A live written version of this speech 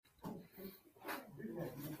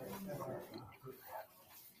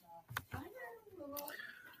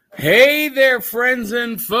Hey there, friends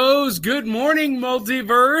and foes. Good morning,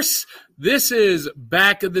 multiverse. This is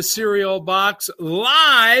Back of the Cereal Box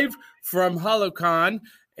live from Hallowcon,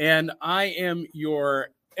 and I am your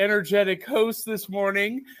energetic host this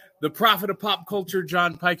morning, the prophet of pop culture,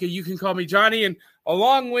 John Pica. You can call me Johnny, and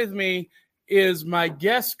along with me is my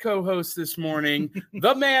guest co-host this morning,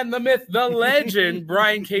 the man, the myth, the legend,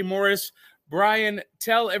 Brian K. Morris. Brian,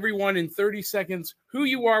 tell everyone in 30 seconds who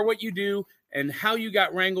you are, what you do, and how you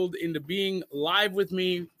got wrangled into being live with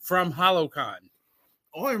me from Hallowcon.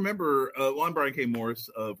 Oh, I remember, I'm Brian K. Morris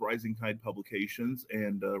of Rising Tide Publications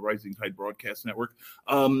and Rising Tide Broadcast Network.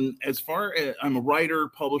 As far as I'm a writer,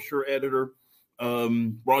 publisher, editor,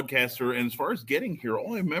 broadcaster, and as far as getting here,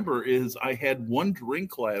 all I remember is I had one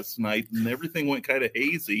drink last night and everything went kind of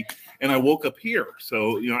hazy, and I woke up here.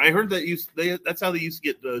 So, I heard that that's how they used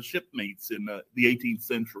to get shipmates in the 18th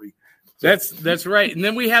century. That's right. And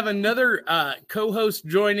then we have another co-host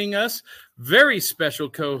joining us, very special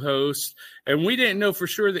co-host. And we didn't know for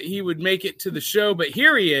sure that he would make it to the show, but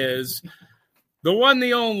here he is, the one,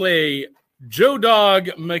 the only, Joe Dog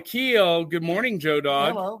McKeel. Good morning, Joe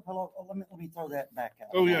Dog. Hello. Let me throw that back out.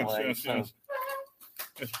 Oh, yes.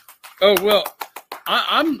 Oh, well,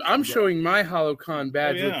 I'm showing my Hallowcon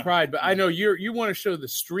badge with pride, but I know you want to show the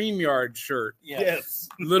StreamYard shirt. Yes.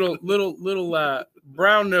 Little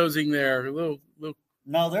brown nosing there. Little.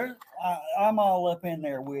 No, I'm all up in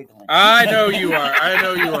there wiggling. I know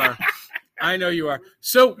you are.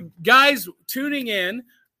 So, guys, tuning in,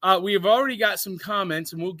 we have already got some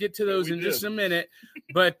comments, and we'll get to those in just a minute.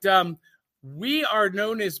 But we are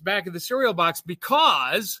known as Back of the Cereal Box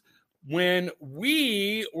because when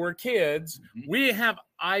we were kids, we didn't have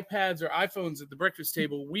iPads or iPhones at the breakfast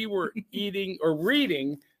table. We were eating or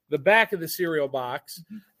reading the Back of the Cereal Box.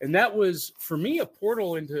 And that was, for me, a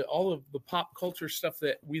portal into all of the pop culture stuff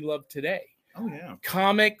that we love today. Oh, yeah.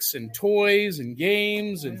 Comics and toys and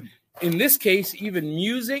games. And in this case, even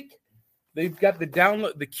music. They've got the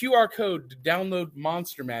QR code to download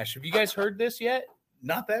Monster Mash. Have you guys heard this yet?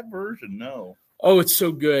 Not that version, no. Oh, it's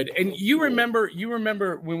so good. And you remember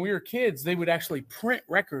when we were kids, they would actually print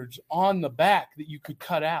records on the back that you could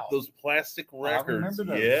cut out. Those plastic records. I remember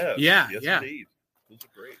those. Yes, indeed. Those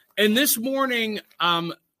are great. And this morning,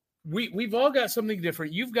 we've all got something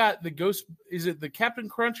different. You've got the is it the Captain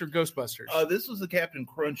Crunch or Ghostbusters? This was the Captain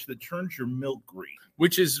Crunch that turns your milk green.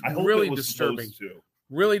 Which is really disturbing.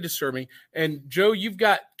 Really disturbing. And Joe, you've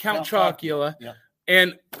got Count Chocula. Yeah.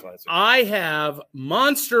 And classic. I have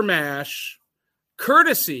Monster Mash,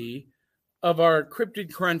 courtesy of our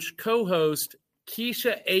Cryptid Crunch co-host,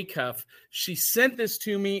 Keisha Acuff. She sent this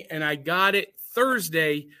to me, and I got it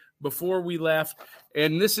Thursday before we left.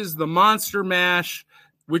 And this is the Monster Mash,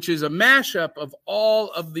 which is a mashup of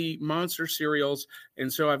all of the Monster cereals.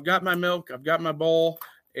 And so I've got my milk, I've got my bowl,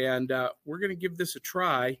 and we're going to give this a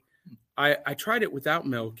try. I tried it without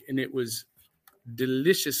milk, and it was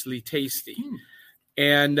deliciously tasty.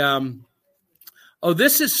 And,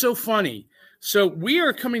 this is so funny. So we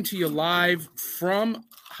are coming to you live from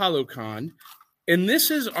Hallowcon, and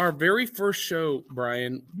this is our very first show,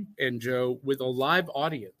 Brian and Joe, with a live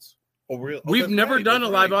audience. Oh, really? We've never done a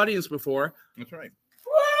live audience before. That's right.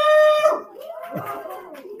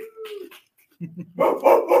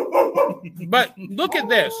 But look at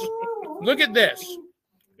this.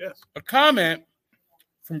 Yes. A comment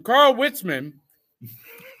from Carl Witzman,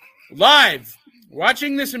 live,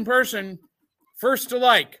 watching this in person, first to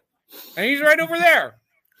like. And he's right over there.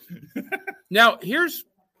 Now, here's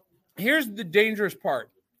the dangerous part.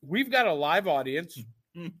 We've got a live audience,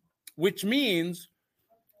 which means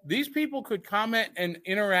these people could comment and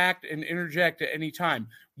interact and interject at any time.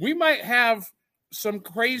 We might have some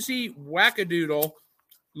crazy wackadoodle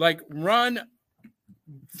like run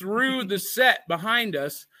through the set behind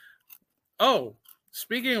us. Oh,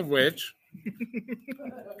 speaking of which,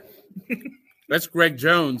 that's Greg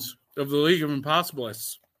Jones of the League of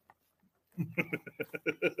Impossibilists.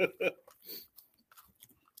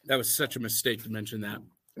 That was such a mistake to mention that.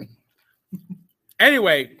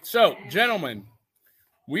 Anyway, so, gentlemen,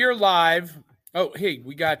 we are live. Oh, hey,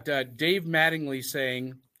 we got Dave Mattingly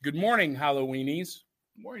saying, good morning, Halloweenies.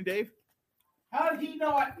 Good morning, Dave. How did he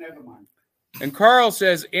know it? Never mind. And Carl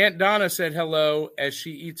says, Aunt Donna said hello as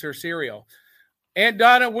she eats her cereal. Aunt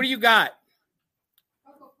Donna, what do you got?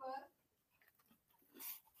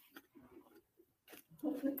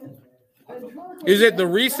 Is it the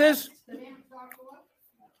Reese's?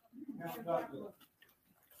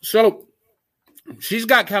 So she's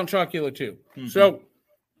got Count Chocula too. Mm-hmm. So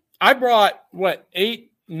I brought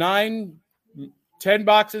 8, 9, 10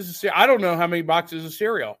 boxes of cereal. I don't know how many boxes of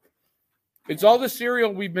cereal. It's all the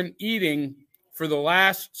cereal we've been eating for the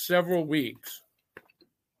last several weeks.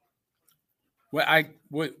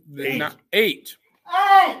 Not 8.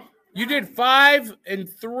 You did 5 and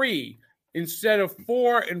 3 instead of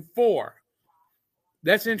 4 and 4.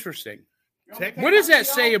 That's interesting. What does that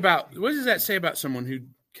say about someone who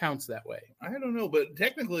counts that way? I don't know, but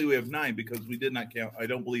technically we have 9 because we did not count. I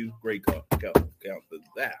don't believe Greg counted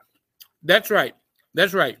that. That's right.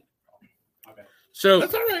 Okay. So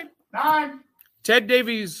that's all right. 9. Ted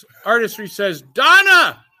Davies Artistry says,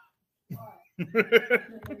 Donna.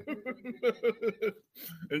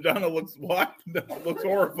 And Donna looks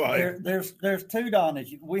horrified. There's 2 Donnas.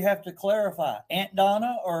 We have to clarify: Aunt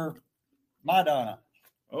Donna or my Donna.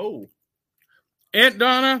 Oh, Aunt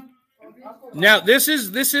Donna. Now this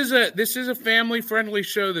is a family friendly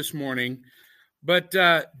show this morning, but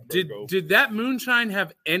did that moonshine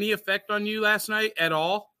have any effect on you last night at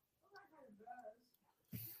all?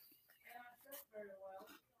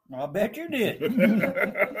 I bet you did.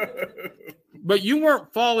 But you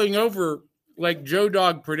weren't falling over like Joe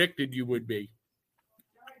Dog predicted you would be.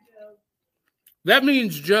 That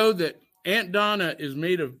means, Joe, that Aunt Donna is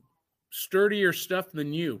made of sturdier stuff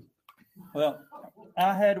than you. Well,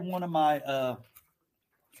 I had one of my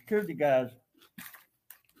security guys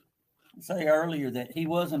say earlier that he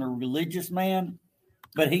wasn't a religious man,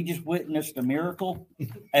 but he just witnessed a miracle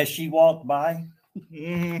as she walked by.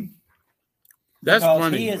 Mm-hmm. That's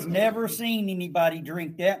funny. He has never seen anybody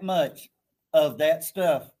drink that much of that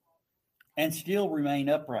stuff and still remain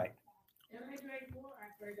upright.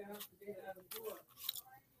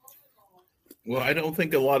 Well, I don't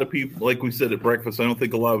think a lot of people, like we said at breakfast, I don't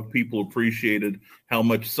think a lot of people appreciated how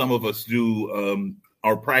much some of us do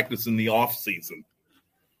our practice in the off season.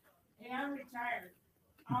 Hey, I'm retired.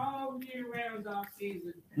 All year round off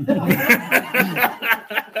season.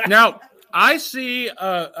 Now, I see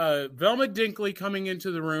Velma Dinkley coming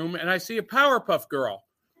into the room, and I see a Powerpuff Girl.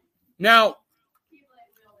 Now,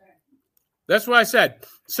 that's what I said.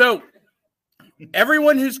 So,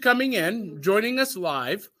 everyone who's coming in, joining us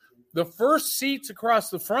live, the first seats across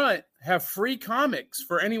the front have free comics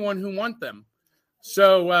for anyone who want them.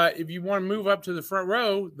 So, if you want to move up to the front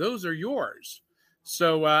row, those are yours.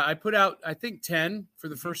 So, I put out, I think, 10 for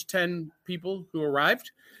the first 10 people who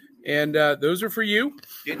arrived. And those are for you.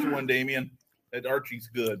 Get you one, Damien. That Archie's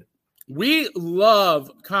good. We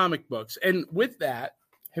love comic books. And with that,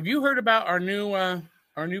 have you heard about our new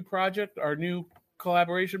project, our new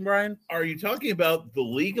collaboration, Brian? Are you talking about the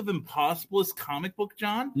League of Impossibles comic book,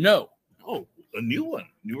 John? No. Oh, a new one.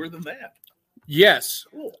 Newer than that. Yes.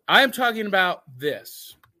 Cool. I am talking about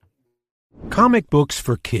this. Comic Books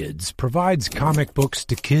for Kids provides comic books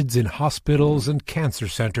to kids in hospitals and cancer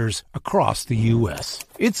centers across the U.S.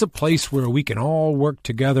 It's a place where we can all work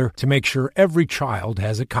together to make sure every child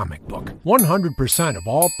has a comic book. 100% of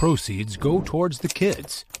all proceeds go towards the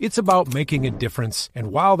kids. It's about making a difference,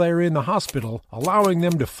 and while they're in the hospital, allowing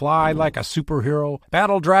them to fly like a superhero,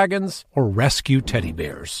 battle dragons, or rescue teddy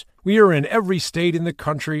bears. We are in every state in the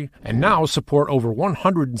country and now support over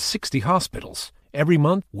 160 hospitals. Every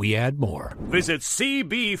month, we add more. Visit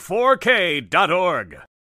cb4k.org.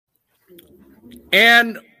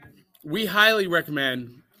 And we highly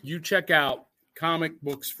recommend you check out Comic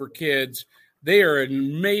Books for Kids. They are an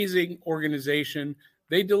amazing organization.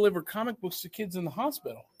 They deliver comic books to kids in the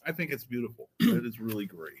hospital. I think it's beautiful. That is really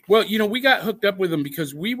great. Well, we got hooked up with them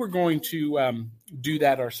because we were going to do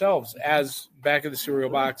that ourselves as Back of the Cereal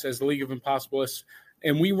Box, as the League of Impossibilists.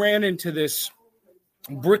 And we ran into this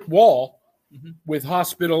brick wall with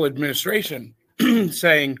hospital administration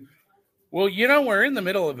saying, well, we're in the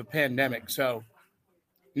middle of a pandemic, so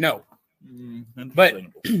no. But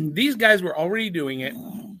these guys were already doing it,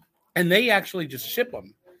 and they actually just ship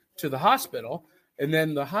them to the hospital, and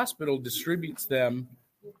then the hospital distributes them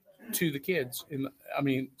to the kids.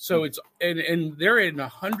 So it's and they're in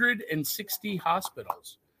 160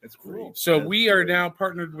 hospitals. That's cool. So we are now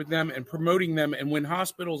partnered with them and promoting them, and when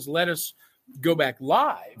hospitals let us go back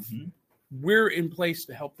live, we're in place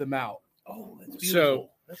to help them out. Oh, that's beautiful. So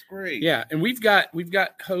that's great. Yeah, and we've got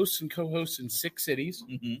hosts and co-hosts in 6 cities: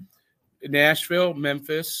 Nashville,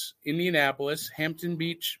 Memphis, Indianapolis, Hampton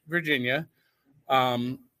Beach, Virginia,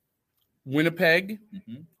 Winnipeg,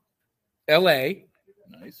 L.A.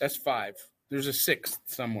 Nice. That's 5. There's a 6th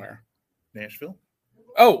somewhere. Nashville.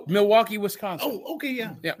 Oh, Milwaukee, Wisconsin. Oh, okay,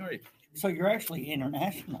 yeah. All right. So you're actually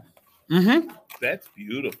international. That's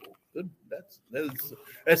beautiful. Good. That's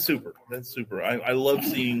super. That's super. I love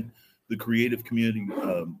seeing the creative community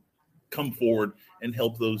come forward and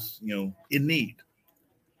help those in need.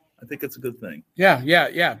 I think it's a good thing. Yeah.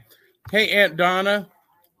 Hey, Aunt Donna,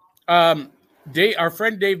 Our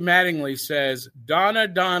friend Dave Mattingly says, Donna,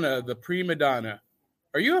 the prima donna.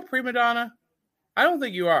 Are you a prima donna? I don't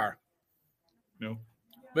think you are. No.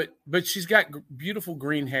 But she's got beautiful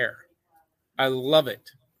green hair. I love it.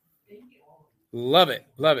 Love it.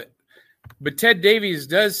 Love it. But Ted Davies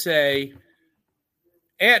does say,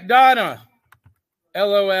 Aunt Donna,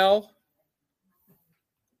 LOL.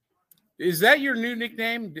 Is that your new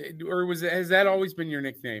nickname? Or has that always been your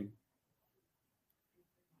nickname?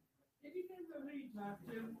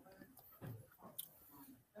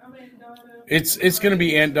 It's going to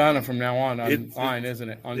be Aunt Donna from now on line, isn't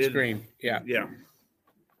it? On screen. Yeah. Yeah.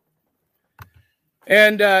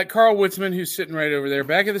 And Carl Witzman, who's sitting right over there,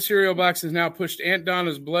 back of the cereal box has now pushed Aunt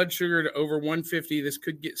Donna's blood sugar to over 150. This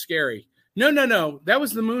could get scary. No. That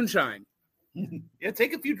was the moonshine. Yeah,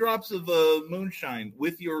 take a few drops of moonshine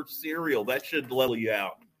with your cereal. That should level you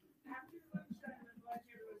out.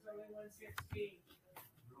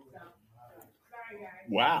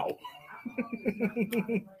 Wow.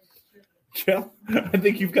 Jeff, I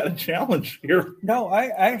think you've got a challenge here. No,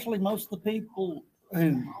 actually most of the people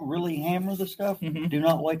who really hammer the stuff do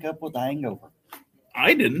not wake up with a hangover.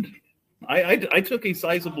 I didn't. I took a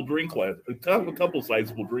sizable drink a couple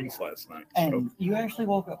sizable drinks last night. And you actually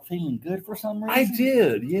woke up feeling good for some reason? I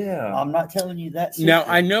did, yeah. I'm not telling you that. Now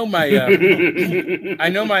I know my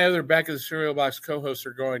my other back of the cereal box co-hosts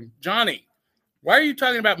are going, Johnny, why are you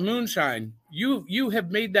talking about moonshine? You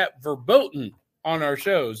have made that verboten on our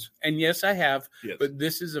shows. And yes, I have. Yes. But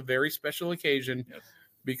this is a very special occasion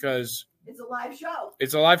because it's a live show.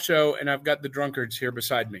 It's a live show, and I've got the drunkards here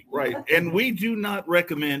beside me. Right. And we do not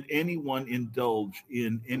recommend anyone indulge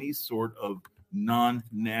in any sort of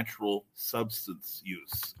non-natural substance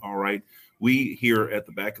use. All right. We here at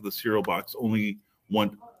the back of the cereal box only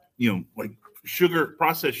want, like sugar,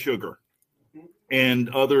 processed sugar, and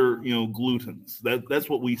other, glutens. That's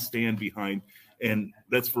what we stand behind. And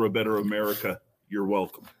that's for a better America. You're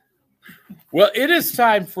welcome. Well, it is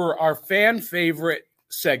time for our fan favorite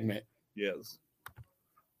segment. Yes.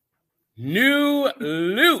 New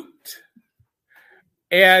loot.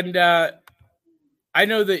 And I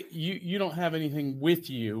know that you don't have anything with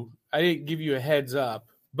you. I didn't give you a heads up.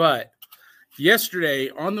 But yesterday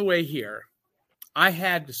on the way here, I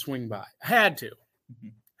had to swing by. Had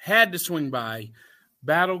to swing by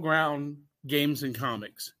Battleground Games and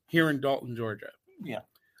Comics here in Dalton, Georgia. Yeah.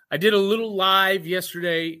 I did a little live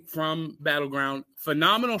yesterday from Battleground.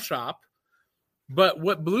 Phenomenal shop. But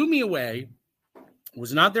what blew me away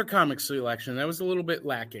was not their comic selection. That was a little bit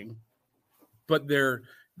lacking. But their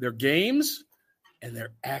games and their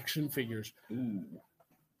action figures. Ooh.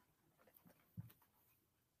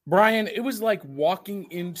 Brian, it was like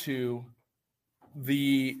walking into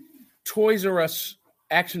the Toys R Us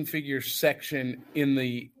action figure section in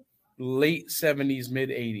the late 70s, mid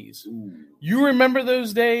 80s. Ooh. You remember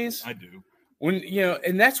those days? I do. When,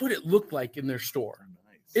 and that's what it looked like in their store.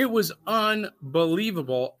 It was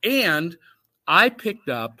unbelievable. And I picked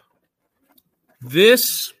up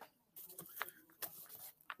this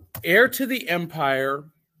Heir to the Empire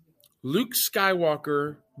Luke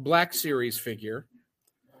Skywalker Black Series figure.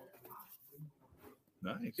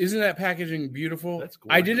 Nice. Isn't that packaging beautiful? That's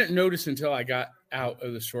gorgeous. I didn't notice until I got out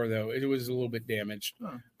of the store, though. It was a little bit damaged.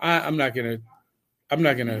 Huh. I'm not gonna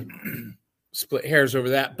split hairs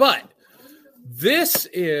over that. But this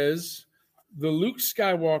is the Luke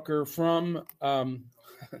Skywalker from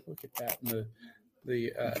look at that.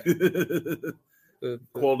 The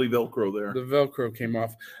quality Velcro there. The Velcro came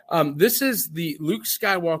off. This is the Luke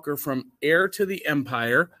Skywalker from Heir to the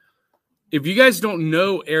Empire. If you guys don't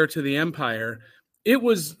know Heir to the Empire, it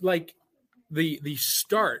was like the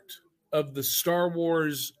start of the Star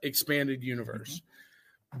Wars expanded universe.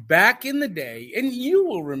 Mm-hmm. Back in the day, and you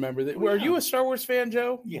will remember that. Were you a Star Wars fan,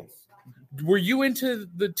 Joe? Yes. Were you into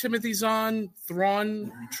the Timothy Zahn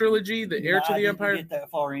Thrawn trilogy, the Heir to the Empire? I didn't get that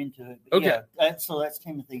far into it. Okay. Yeah, that's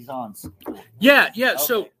Timothy Zahn's. Yeah. Okay.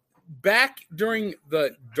 So back during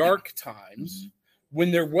the dark times,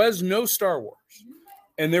 when there was no Star Wars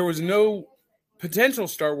and there was no potential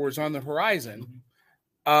Star Wars on the horizon,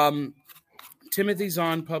 Timothy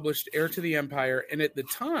Zahn published Heir to the Empire. And at the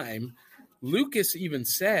time, Lucas even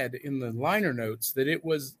said in the liner notes that it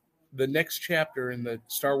was the next chapter in the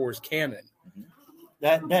Star Wars canon.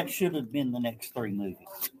 That should have been the next 3 movies.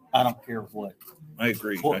 I don't care what. I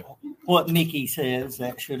agree. What Mickey says,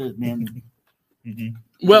 that should have been.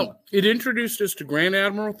 Mm-hmm. Well, it introduced us to Grand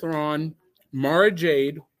Admiral Thrawn, Mara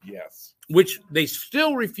Jade. Yes. Which they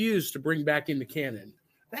still refuse to bring back into canon.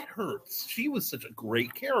 That hurts. She was such a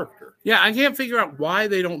great character. Yeah, I can't figure out why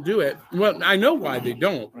they don't do it. Well, I know why they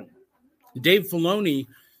don't. Dave Filoni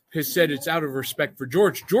has said it's out of respect for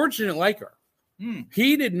George. George didn't like her.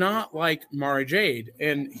 He did not like Mara Jade,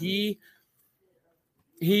 and he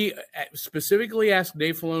specifically asked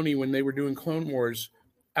Dave Filoni when they were doing Clone Wars,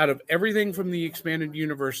 out of everything from the expanded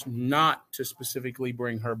universe, not to specifically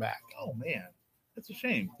bring her back. Oh, man. That's a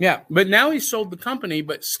shame. Yeah, but now he sold the company,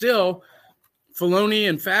 but still, Filoni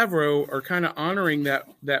and Favreau are kind of honoring that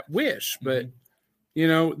wish. But,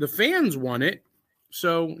 the fans want it,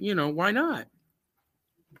 so, why not?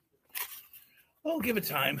 Well, give it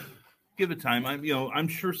time. I'm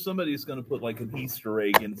sure somebody's going to put like an Easter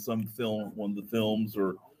egg in some film, one of the films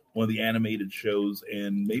or one of the animated shows,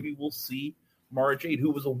 and maybe we'll see Mara Jade,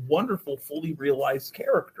 who was a wonderful, fully realized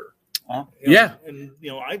character. Yeah. And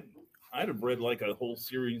I'd have read like a whole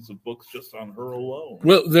series of books just on her alone.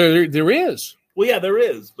 Well, there is. Well, yeah, there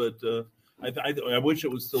is, but I wish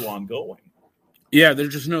it was still ongoing. Yeah, they're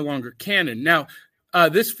just no longer canon. Now,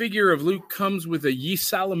 this figure of Luke comes with a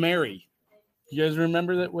Ysalamiri. You guys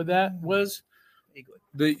remember what that was?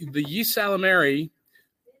 The Ysalamiri,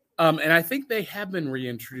 and I think they have been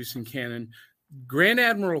reintroducing canon. Grand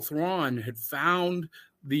Admiral Thrawn had found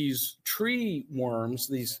these tree worms,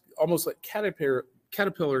 these almost like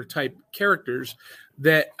caterpillar type characters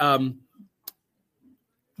that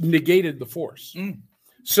negated the Force.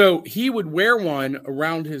 So he would wear one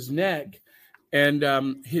around his neck, and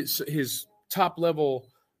his top level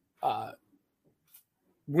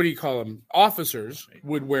what do you call them? Officers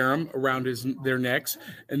would wear them around their necks,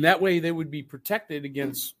 and that way they would be protected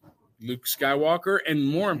against Luke Skywalker, and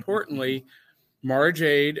more importantly, Mara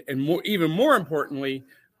Jade, and even more importantly,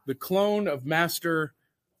 the clone of Master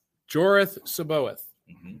Jorith Saboth,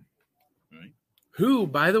 who,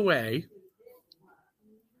 by the way,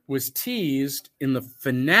 was teased in the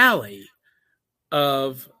finale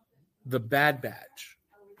of the Bad Batch.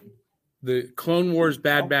 The Clone Wars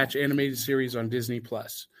Bad Batch animated series on Disney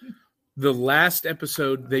Plus. The last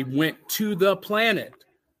episode, they went to the planet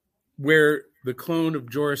where the clone of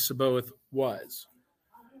Jorith Saboth was.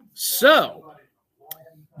 So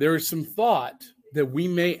there is some thought that we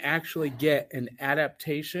may actually get an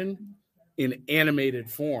adaptation in animated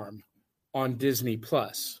form on Disney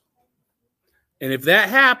Plus. And if that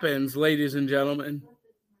happens, ladies and gentlemen,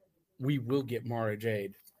 we will get Mara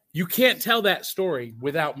Jade. You can't tell that story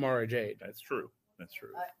without Mara Jade. That's true.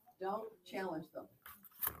 Don't challenge them.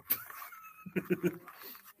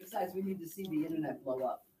 Besides, we need to see the internet blow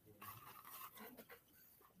up.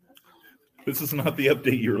 This is not the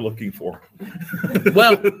update you were looking for.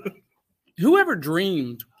 Well, whoever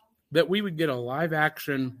dreamed that we would get a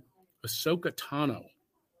live-action Ahsoka Tano?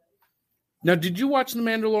 Now, did you watch The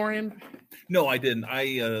Mandalorian? No, I didn't.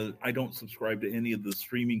 I don't subscribe to any of the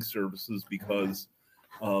streaming services because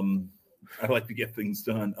I like to get things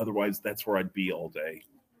done. Otherwise, that's where I'd be all day.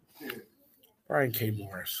 Brian K.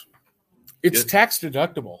 Morris. It's tax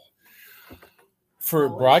deductible for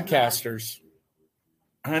broadcasters.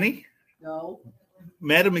 Honey? No.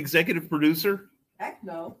 Madam Executive Producer? Heck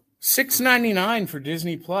no. $6.99 for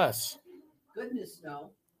Disney Plus. Goodness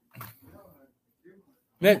no.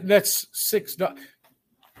 That's $6.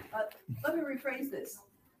 Let me rephrase this.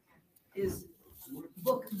 Is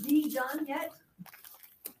Book D done yet?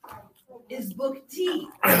 Is Book T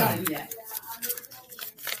done yet?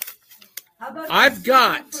 How about I've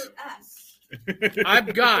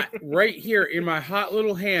got right here in my hot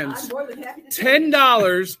little hands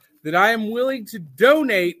 $10 that I am willing to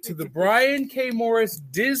donate to the Brian K. Morris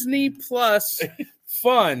Disney Plus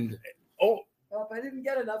Fund. Oh, if I didn't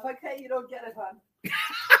get enough, okay, you don't get it, hon.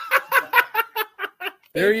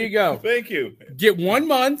 There you go. Thank you. Get 1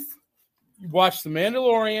 month, watch The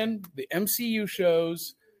Mandalorian, the MCU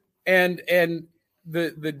shows, and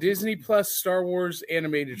the Disney Plus Star Wars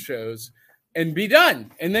animated shows, and be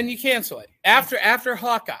done. And then you cancel it. After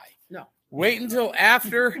Hawkeye. No. Wait until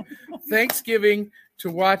after Thanksgiving to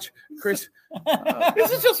watch Chris.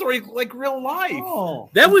 This is just like real life. Oh.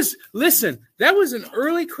 That was an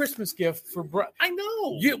early Christmas gift for I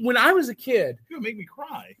know. when I was a kid. You make me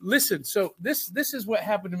cry. Listen, so this is what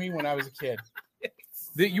happened to me when I was a kid.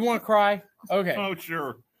 You want to cry? Okay. Oh,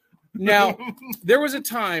 sure. Now, there was a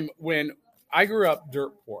time when I grew up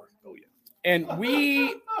dirt poor. Oh, yeah. And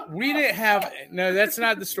we didn't have – no, that's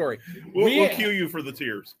not the story. We'll cue you for the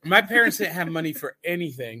tears. My parents didn't have money for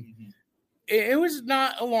anything. Mm-hmm. It was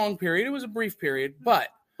not a long period. It was a brief period. But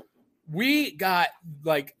we got,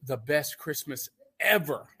 like, the best Christmas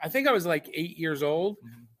ever. I think I was, like, 8 years old.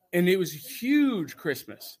 Mm-hmm. And it was a huge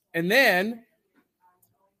Christmas. And then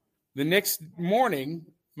the next morning,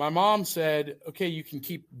 my mom said, okay, you can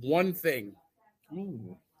keep one thing.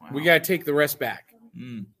 Ooh, wow. We got to take the rest back.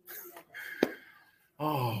 Mm.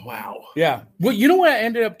 Oh, wow. Yeah. Well, you know what I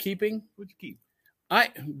ended up keeping? What'd you keep?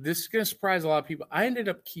 This is going to surprise a lot of people. I ended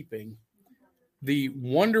up keeping the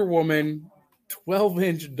Wonder Woman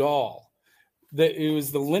 12-inch doll. It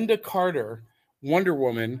was the Linda Carter Wonder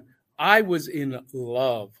Woman. I was in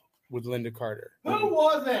love with Linda Carter. Who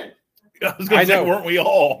wasn't? I know, weren't we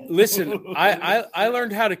all? Listen, I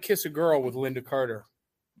learned how to kiss a girl with Linda Carter.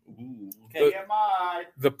 Ooh.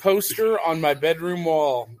 The poster on my bedroom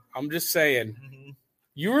wall. I'm just saying.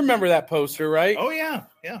 You remember that poster, right? Oh yeah.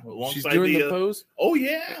 She's doing the pose. Oh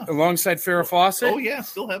yeah. Alongside Farrah Fawcett. Oh yeah.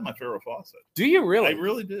 Still have my Farrah Fawcett. Do you really? I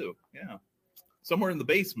really do. Yeah. Somewhere in the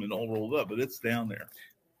basement, all rolled up, but it's down there.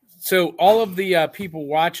 So all of the people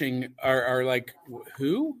watching are like,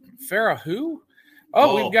 who? Farrah who?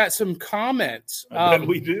 Oh, we've got some comments. I bet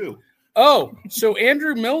we do. Oh, so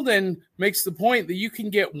Andrew Milden makes the point that you can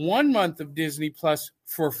get 1 month of Disney Plus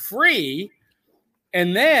for free,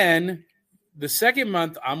 and then the second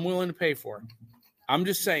month I'm willing to pay for. I'm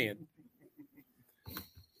just saying.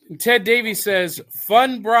 And Ted Davies says,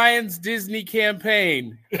 "Fund Brian's Disney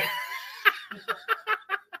campaign."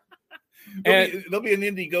 There'll be an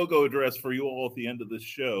Indiegogo address for you all at the end of this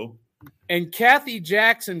show. And Kathy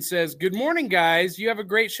Jackson says, "Good morning, guys. You have a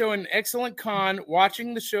great show and excellent con.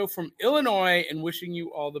 Watching the show from Illinois and wishing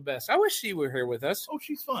you all the best." I wish she were here with us. Oh,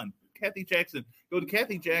 she's fun. Kathy Jackson. Go to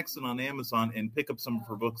Kathy Jackson on Amazon and pick up some of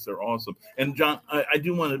her books. They're awesome. And John, I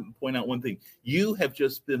do want to point out one thing. You have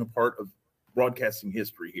just been a part of broadcasting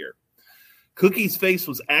history here. Cookie's face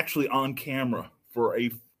was actually on camera for a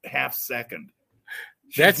half second.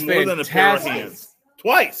 That's more fantastic. Than a pair of hands.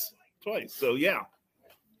 Twice. So yeah.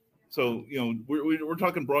 So we're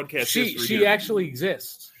talking broadcast history. She here. actually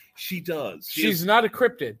exists. She does. She's not a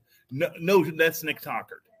cryptid. No, that's Nick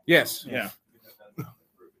Tockard. Yes. Yeah.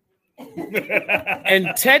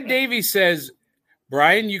 And Ted Davies says,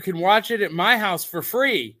 "Brian, you can watch it at my house for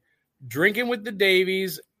free. Drinking with the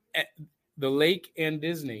Davies at the lake and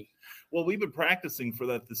Disney." Well, we've been practicing for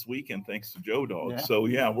that this weekend, thanks to Joe Dog. Yeah. So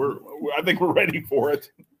yeah, I think we're ready for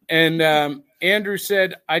it. And Andrew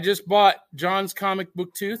said, "I just bought John's comic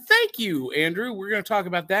book too." Thank you, Andrew. We're going to talk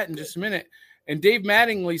about that in just a minute. And Dave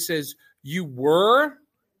Mattingly says, "You were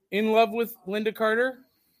in love with Linda Carter?"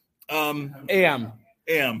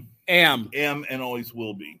 Am, and always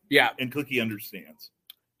will be. Yeah. And Cookie understands.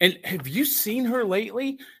 And have you seen her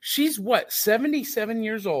lately? She's 77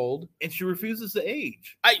 years old, and she refuses to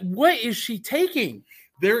age. What is she taking?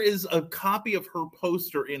 There is a copy of her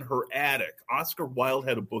poster in her attic. Oscar Wilde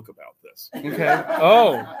had a book about this. Okay.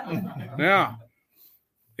 Oh,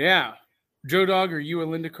 yeah. Joe Dog, are you a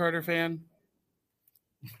Linda Carter fan?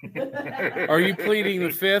 Are you pleading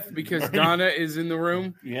the fifth because Donna is in the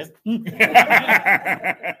room? Yes.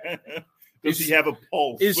 Does she have a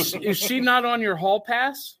pulse? Is she not on your hall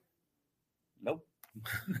pass? Nope.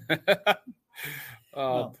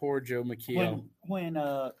 No. Poor Joe McKeel. When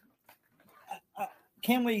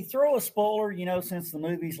can we throw a spoiler? Since the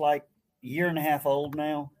movie's like a year and a half old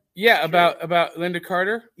now. Yeah, sure. about Linda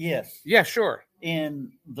Carter. Yes. Yeah, sure.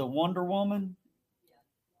 In the Wonder Woman,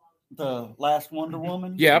 the last Wonder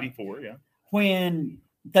Woman. Yeah. 84, yeah. When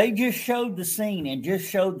they just showed the scene and just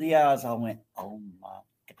showed the eyes, I went, "Oh my."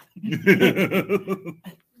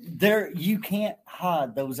 There, you can't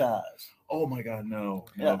hide those eyes. Oh my God, no.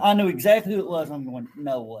 I knew exactly who it was. I'm going,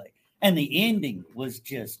 no way. And the ending was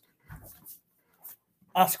just,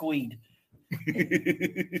 I squeed.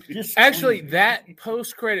 Actually, that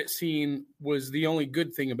post-credit scene was the only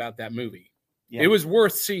good thing about that movie. Yeah. It was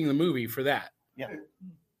worth seeing the movie for that. Yeah.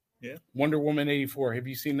 Wonder Woman 84. Have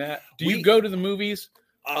you seen that? Do you go to the movies?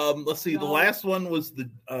 Let's see. The last one was the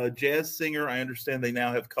jazz singer. I understand they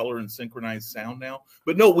now have color and synchronized sound now.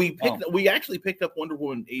 But no, we actually picked up Wonder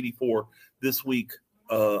Woman 84 this week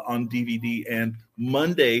on DVD, and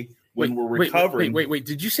Monday when we're recovering. Wait.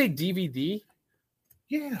 Did you say DVD?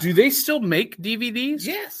 Yeah. Do they still make DVDs?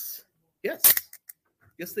 Yes,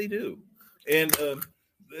 they do. And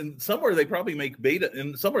somewhere they probably make beta,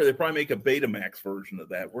 and somewhere they probably make a Betamax version of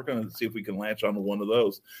that. We're going to see if we can latch onto one of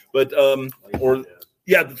those. But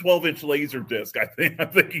yeah, the 12-inch laser disc. I'm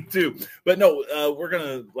thinking too. But no, we're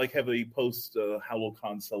gonna have a post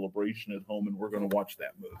Hallowcon celebration at home, and we're gonna watch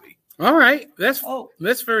that movie. All right, that's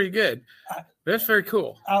very good. That's very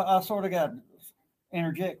cool. I sort of got to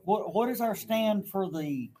interject. What is our stand for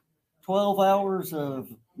the 12 hours of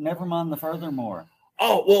Nevermind the Furthermore?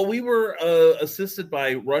 Oh well, we were assisted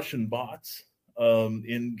by Russian bots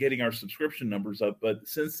in getting our subscription numbers up, but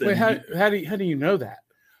since then, how do you know that?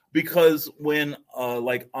 Because when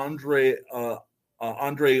Andrei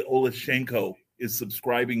Olashenko is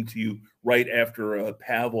subscribing to you right after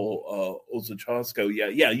Pavel Ozachasko,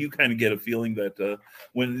 you kind of get a feeling that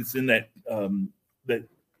when it's in that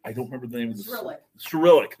I don't remember the name of the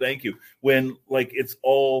Cyrillic. Thank you. When it's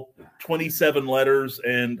all 27 letters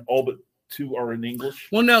and all but 2 are in English.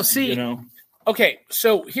 Well, now see, okay.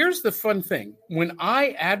 So here's the fun thing: when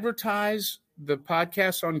I advertise the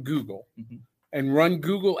podcast on Google and run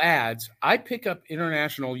Google ads, I pick up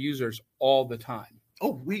international users all the time.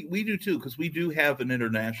 Oh, we do too, because we do have an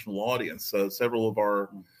international audience. Several of our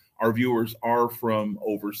viewers are from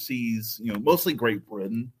overseas, mostly Great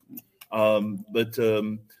Britain. But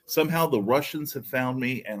somehow the Russians have found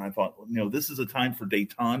me, and I thought, this is a time for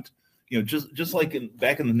détente. Just like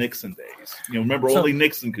back in the Nixon days. Remember, only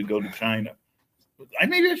Nixon could go to China.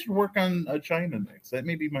 Maybe I should work on China next. That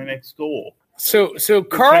may be my next goal. So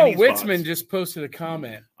Carl Witzman just posted a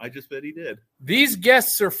comment. I just bet he did. These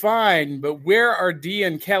guests are fine, but where are Dee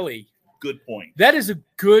and Kelly? Good point. That is a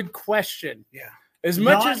good question. Yeah. As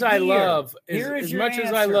much as I love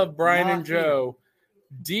Brian and Joe,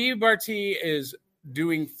 Dee Barty is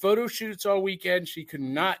doing photo shoots all weekend. She could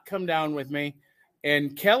not come down with me.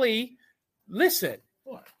 And Kelly, listen,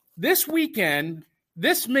 this weekend,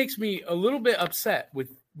 this makes me a little bit upset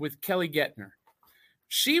with Kelly Gettner.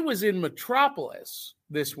 She was in Metropolis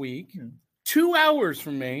this week, 2 hours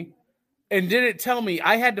from me, and didn't tell me.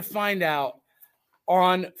 I had to find out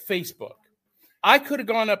on Facebook. I could have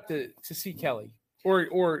gone up to see Kelly,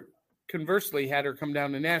 or conversely, had her come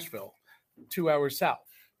down to Nashville, 2 hours south.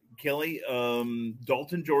 Kelly,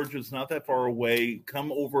 Dalton, Georgia is not that far away.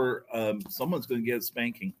 Come over. Someone's going to get a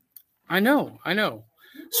spanking. I know.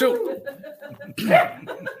 So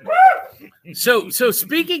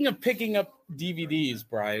speaking of picking up DVDs,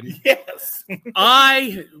 Brian. Yes.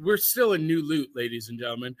 We're still in new loot, ladies and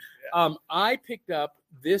gentlemen. Yeah. I picked up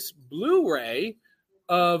this Blu-ray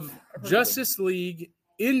of Justice League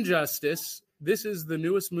Injustice. This is the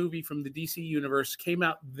newest movie from the DC universe. Came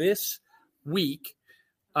out this week.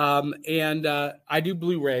 And I do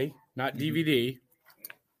Blu-ray, not DVD.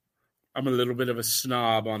 I'm a little bit of a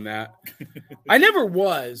snob on that. I never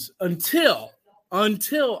was until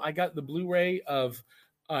I got the Blu-ray of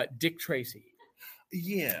Dick Tracy.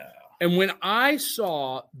 Yeah. And when I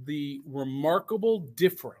saw the remarkable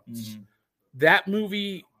difference, that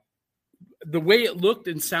movie, the way it looked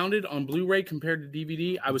and sounded on Blu-ray compared to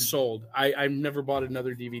DVD, I was sold. I've never bought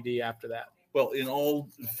another DVD after that. Well, in all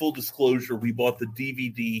full disclosure, we bought the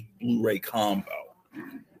DVD Blu-ray combo.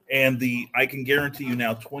 And I can guarantee you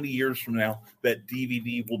now, 20 years from now, that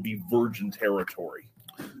DVD will be virgin territory.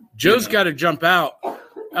 Joe's got to jump out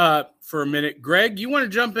for a minute. Greg, you want to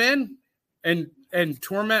jump in and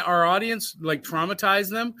torment our audience, like traumatize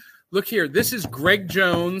them? Look here. This is Greg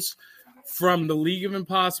Jones from the League of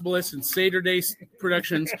Impossibilists and Saturday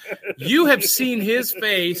Productions. You have seen his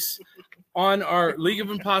face on our League of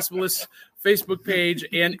Impossibilists Facebook page,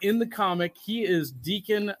 and in the comic, he is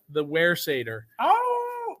Deacon the Weresader. Oh!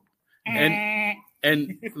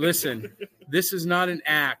 And listen, this is not an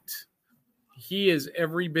act. He is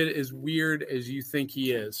every bit as weird as you think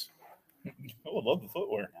he is. I love the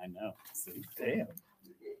footwear. I know. See, damn.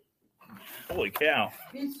 Holy cow.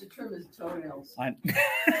 He needs to trim his toenails. I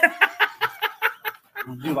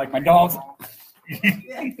do like my dogs.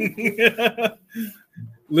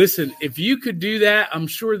 Listen, if you could do that, I'm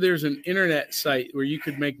sure there's an internet site where you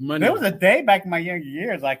could make money. There was a day back in my younger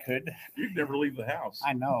years I could. You'd never leave the house.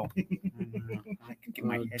 I know.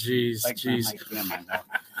 Jeez.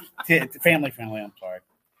 Family friendly, I'm sorry.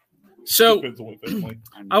 So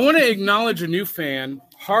I want to acknowledge a new fan,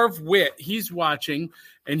 Harv Witt. He's watching,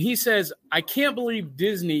 and he says, I can't believe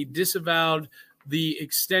Disney disavowed the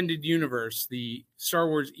extended universe, the Star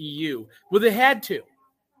Wars EU. Well, they had to.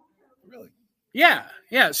 Really? Yeah.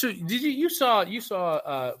 So did you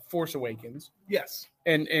saw Force Awakens? Yes.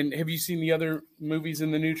 And have you seen the other movies in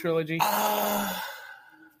the new trilogy? I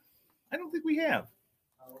don't think we have.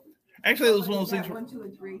 Actually, it was one of those things. 1, 2,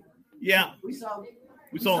 and 3. Yeah. We saw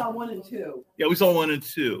 1 and 2. Yeah, we saw 1 and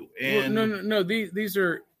 2. And no. These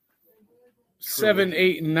are 7,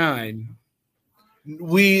 8, and 9.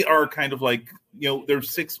 We are kind of like,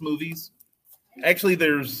 there's 6 movies. Actually,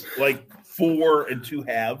 there's like 4 and 2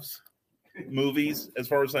 halves movies, as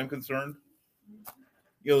far as I'm concerned.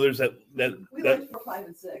 There's that. We liked 4, 5,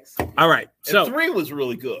 and 6. All right. So 3 was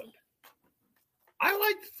really good. I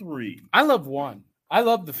liked 3. I love 1. I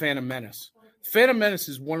love The Phantom Menace. Phantom Menace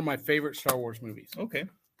is one of my favorite Star Wars movies. Okay.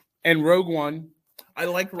 And Rogue One. I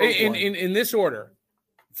like Rogue One. In this order,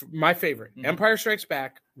 my favorite. Mm-hmm. Empire Strikes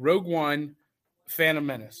Back, Rogue One, Phantom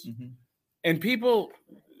Menace. Mm-hmm. And people,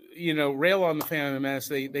 rail on the Phantom Menace.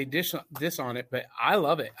 They diss on it, but I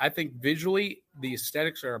love it. I think visually the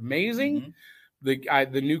aesthetics are amazing.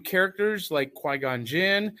 Mm-hmm. The new characters like Qui-Gon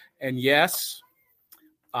Jinn. And yes,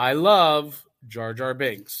 I love Jar Jar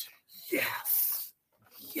Binks. Yes.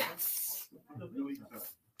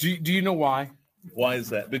 Do you know why? Why is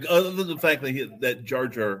that? Because other than the fact that Jar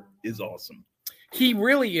Jar is awesome. He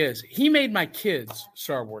really is. He made my kids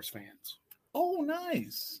Star Wars fans. Oh,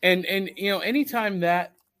 nice. And anytime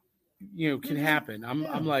that can happen,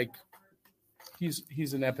 I'm like,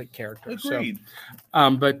 he's an epic character. Agreed.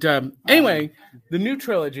 So, anyway, the new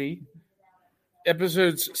trilogy,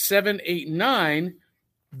 episodes 7, 8, 9,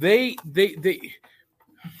 they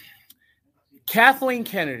Kathleen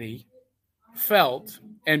Kennedy felt,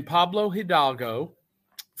 and Pablo Hidalgo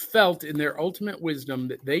felt in their ultimate wisdom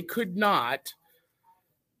that they could not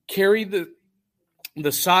carry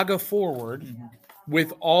the saga forward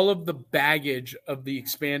with all of the baggage of the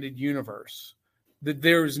expanded universe. That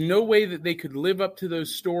there's no way that they could live up to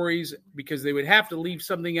those stories because they would have to leave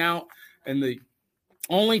something out. And the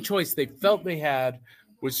only choice they felt they had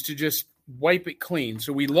was to just wipe it clean.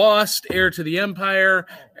 So we lost Heir to the Empire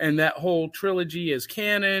and that whole trilogy as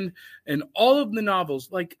canon and all of the novels,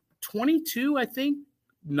 like 22, I think,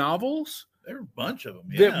 novels. There were a bunch of them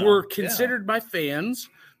that were considered by fans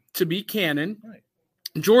to be canon. Right.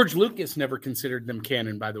 George Lucas never considered them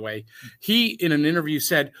canon, by the way. He, in an interview,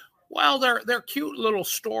 said, well, they're cute little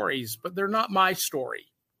stories, but they're not my story.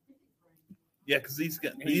 Yeah, because they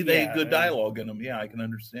had good dialogue in them. Yeah, I can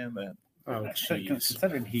understand that. Oh,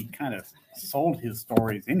 considering he kind of sold his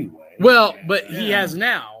stories anyway. Well, but he has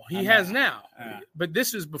now. He has now. But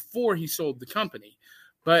this is before he sold the company.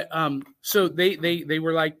 But so they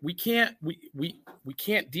were like, we can't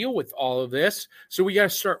deal with all of this, so we got to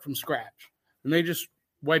start from scratch, and they just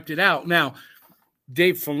wiped it out. Now,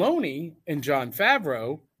 Dave Filoni and Jon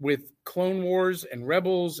Favreau with Clone Wars and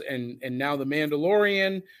Rebels and now The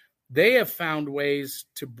Mandalorian, they have found ways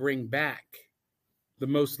to bring back the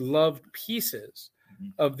most loved pieces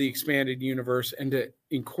of the expanded universe and to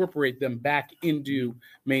incorporate them back into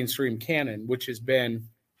mainstream canon, which has been,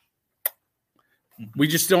 we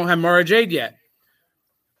just don't have Mara Jade yet.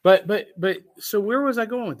 But so where was I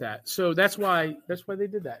going with that? So that's why they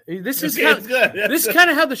did that. This is kind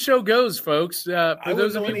of how the show goes, folks. For I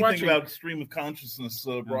those of know you watching about stream of consciousness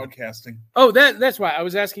broadcasting. Oh, that's why I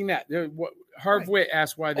was asking that. Harv Witt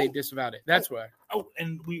asked why they disavowed it. That's why. Oh,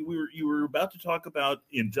 and you were about to talk about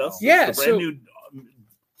Injustice. Yeah, the brand new.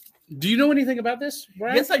 Do you know anything about this,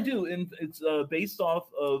 Brian? Yes, I do, and it's based off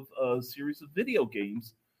of a series of video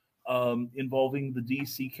games involving the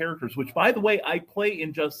DC characters. Which, by the way, I play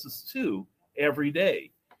Injustice 2 every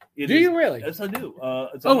day. Do you really? Yes, I do.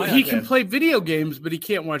 He can play video games, but he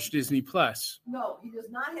can't watch Disney Plus. No, he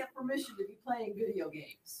does not have permission to be playing video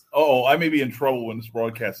games. Oh, I may be in trouble when this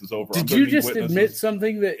broadcast is over. Did you just admit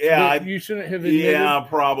something that you shouldn't have admitted? Yeah,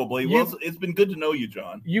 probably. Well, it's been good to know you,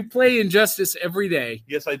 John. You play Injustice every day.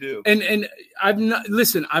 Yes, I do. And I've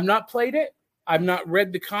not played it. I've not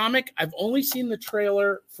read the comic. I've only seen the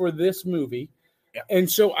trailer for this movie. Yeah. And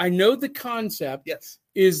so I know the concept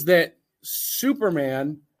is that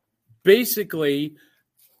Superman basically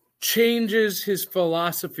changes his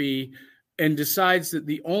philosophy and decides that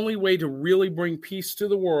the only way to really bring peace to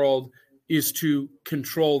the world is to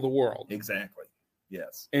control the world. Exactly.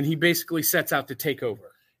 Yes. And he basically sets out to take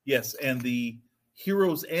over. Yes. And the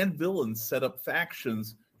heroes and villains set up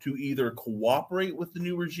factions to either cooperate with the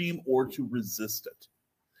new regime or to resist it.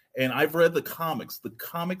 And I've read the comics. The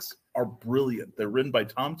comics are brilliant. They're written by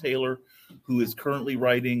Tom Taylor, who is currently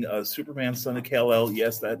writing Superman, Son of Kal-El.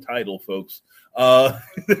 Yes, that title, folks.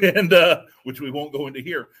 And which we won't go into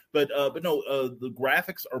here. But no, the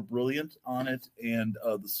graphics are brilliant on it, and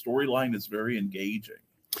the storyline is very engaging.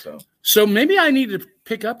 So maybe I need to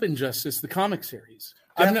pick up Injustice, the comic series.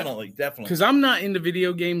 Definitely. Because I'm not into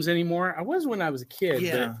video games anymore. I was when I was a kid.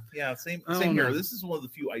 Yeah, same here. This is one of the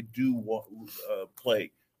few I do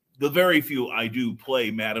play. The very few I do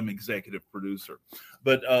play, Madam Executive Producer,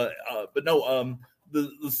 but no.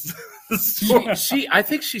 The story, I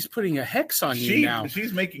think she's putting a hex on you now.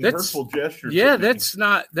 She's making hurtful gestures. Yeah, that's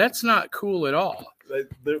not cool at all.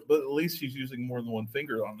 But at least she's using more than one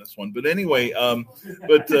finger on this one. But anyway,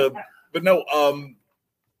 but no.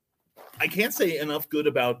 I can't say enough good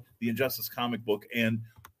about the Injustice comic book, and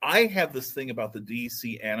I have this thing about the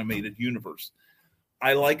DC animated universe.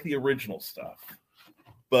 I like the original stuff.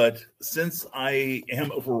 But since I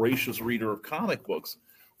am a voracious reader of comic books,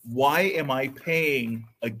 why am I paying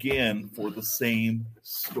again for the same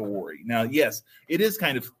story? Now, yes, it is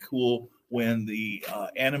kind of cool when the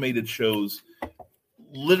animated shows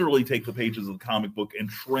literally take the pages of the comic book and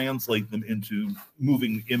translate them into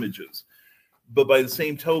moving images. But by the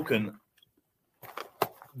same token,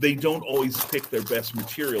 they don't always pick their best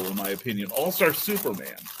material, in my opinion. All-Star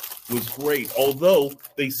Superman was great. Although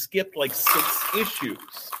they skipped like 6 issues.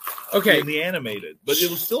 Okay. In the animated, but it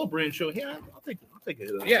was still a brilliant show. Yeah, I'll take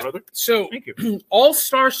it, brother. So thank you.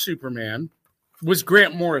 All-Star Superman was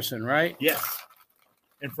Grant Morrison, right? Yes.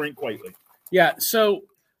 And Frank Whiteley. Yeah. So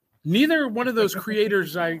neither one of those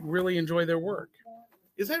creators I really enjoy their work.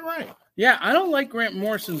 Is that right? Yeah, I don't like Grant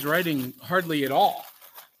Morrison's writing hardly at all.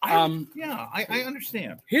 I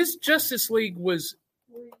understand. His Justice League was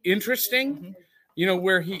interesting. Mm-hmm. You know,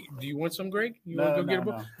 where do you want some, Greg? You want to go get a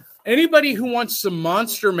book? No. Anybody who wants some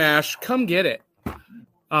Monster Mash, come get it.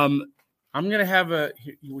 I'm going to have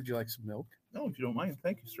would you like some milk? No, if you don't mind.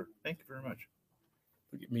 Thank you, sir. Thank you very much.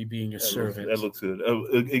 Look at me being a servant. That looks good.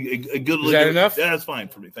 A good leader. Is that enough? Yeah, that's fine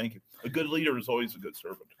for me. Thank you. A good leader is always a good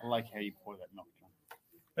servant. I like how you pour that milk.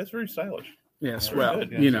 That's very stylish. Yes, Very well,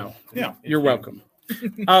 good. you know. Yeah. You're welcome.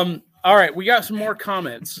 All right, we got some more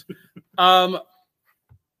comments.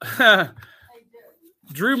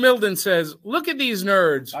 Drew Milden says, look at these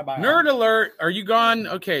nerds. Bye-bye. Nerd alert. Are you gone?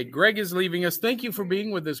 Okay, Greg is leaving us. Thank you for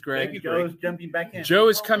being with us, Greg. Thank you, Greg. Joe's jumping back in. Joe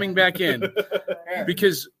is coming back in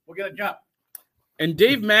because We'll get a jump. and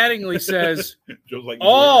Dave Mattingly says Joe's like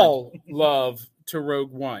all love to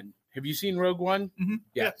Rogue One. Have you seen Rogue One? Mm-hmm.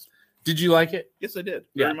 Yeah. Yes. Did you like it? Yes, I did.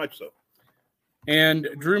 Yeah. Very much so. And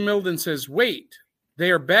Drew Milden says, wait,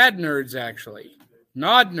 they are bad nerds, actually.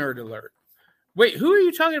 Nod nerd alert. Wait, who are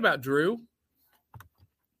you talking about, Drew?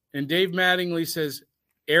 And Dave Mattingly says,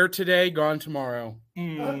 air today, gone tomorrow.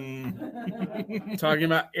 Talking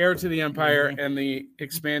about Heir to the Empire and the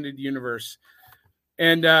expanded universe.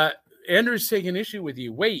 And Andrew's taking issue with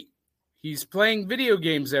you. Wait, he's playing video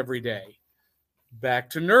games every day. Back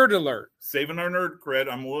to nerd alert. Saving our nerd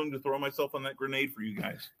cred. I'm willing to throw myself on that grenade for you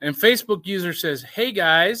guys. And Facebook user says, hey,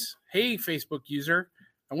 guys. Hey, Facebook user.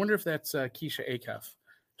 I wonder if that's Keisha Acuff.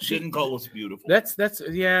 She didn't call us beautiful. That's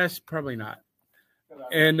yeah, it's probably not.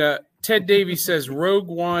 And Ted Davies says Rogue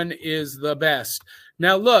One is the best.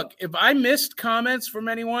 Now, look, if I missed comments from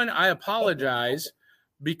anyone, I apologize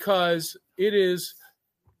because it is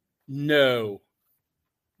no.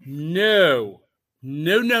 No,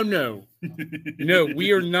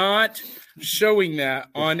 we are not showing that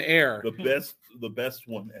on air. The best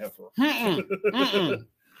one ever.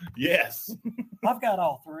 Yes. I've got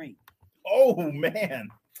all 3. Oh man.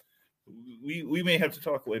 We may have to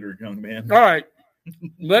talk later, young man. All right.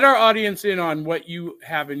 Let our audience in on what you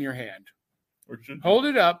have in your hand. Hold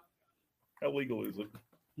it up. How legal is it?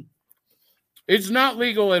 It's not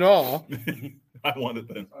legal at all. I want it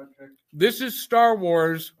then. This is Star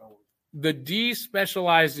Wars, the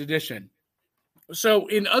despecialized edition. So,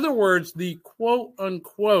 in other words, the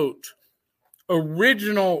quote-unquote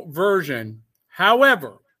original version.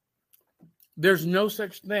 However, there's no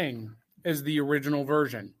such thing as the original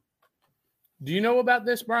version. Do you know about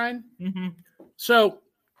this, Brian? Mm-hmm. So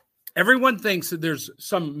everyone thinks that there's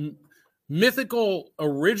some mythical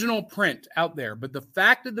original print out there. But the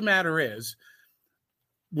fact of the matter is,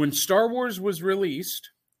 when Star Wars was released,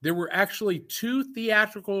 there were actually 2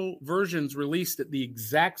 theatrical versions released at the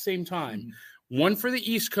exact same time. Mm-hmm. One for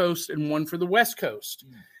the East Coast and one for the West Coast.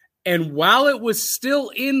 Mm-hmm. And while it was still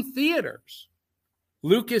in theaters,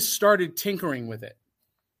 Lucas started tinkering with it.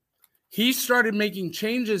 He started making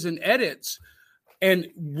changes and edits and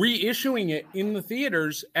reissuing it in the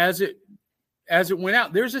theaters as it went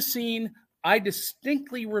out. There's a scene I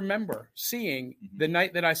distinctly remember seeing the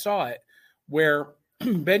night that I saw it, where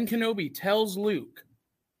Ben Kenobi tells Luke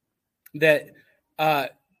that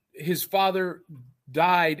his father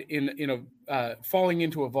died in a falling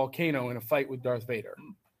into a volcano in a fight with Darth Vader,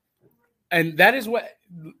 and that is what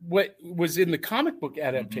was in the comic book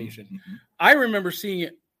adaptation. Mm-hmm. I remember seeing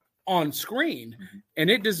it on screen, and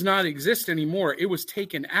it does not exist anymore. It was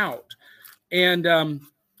taken out, and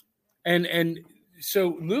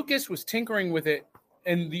so Lucas was tinkering with it,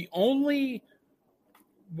 and the only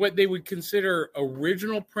what they would consider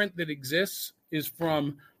original print that exists is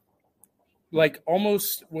from like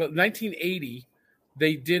almost 1980.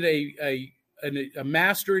 They did a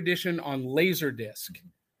master edition on Laserdisc,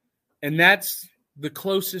 and that's the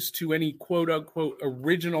closest to any quote unquote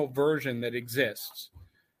original version that exists.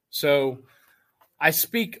 So I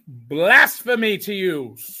speak blasphemy to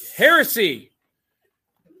you, heresy.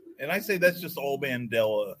 And I say that's just all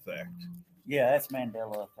Mandela effect. Yeah, that's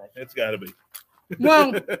Mandela effect. It's got to be.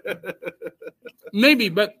 Well, maybe,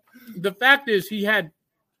 but the fact is he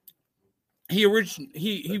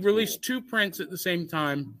released 2 prints at the same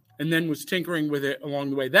time and then was tinkering with it along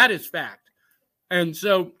the way. That is fact. And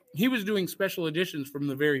so he was doing special editions from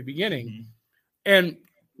the very beginning. Mm-hmm. And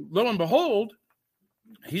lo and behold,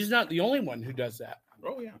 he's not the only one who does that.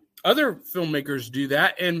 Oh, yeah. Other filmmakers do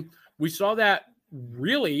that. And we saw that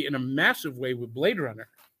really in a massive way with Blade Runner.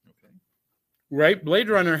 Okay. Right? Blade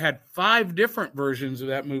Runner had 5 different versions of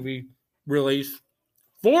that movie released,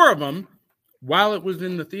 4 of them while it was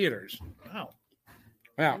in the theaters.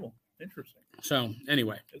 Wow. Cool. Interesting. So,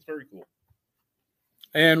 anyway. It's very cool.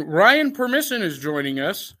 And Ryan Permission is joining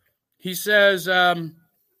us. He says, I'll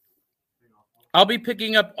be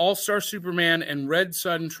picking up All-Star Superman and Red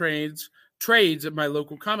Sun trades at my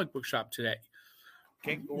local comic book shop today.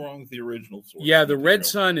 Can't go wrong with the original source. Yeah, the Red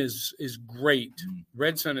Sun is great.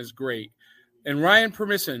 Red Sun is great. And Ryan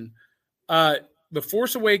Permission, The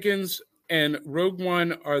Force Awakens and Rogue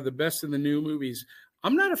One are the best of the new movies.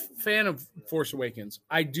 I'm not a fan of Force Awakens.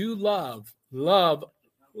 I do love The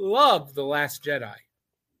Last Jedi.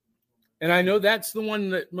 And I know that's the one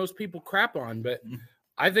that most people crap on, but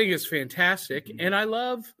I think it's fantastic. And I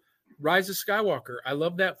love Rise of Skywalker. I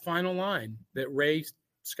love that final line that Rey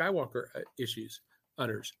Skywalker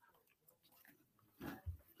utters.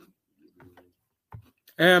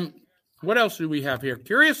 And what else do we have here?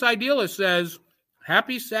 Curious Idealist says,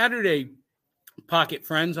 happy Saturday, Pocket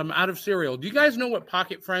Friends. I'm out of cereal. Do you guys know what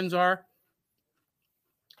Pocket Friends are?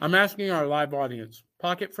 I'm asking our live audience.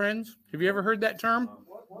 Pocket Friends? Have you ever heard that term?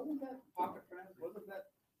 Wasn't that Pocket Friends? Wasn't that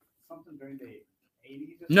something during the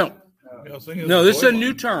 80s? No. No, this is a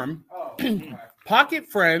new term. Oh, Pocket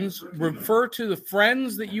Friends refer to the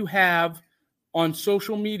friends that you have on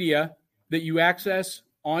social media that you access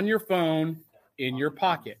on your phone in your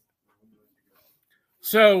pocket.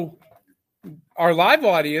 So our live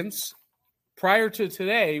audience prior to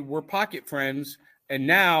today were Pocket Friends, and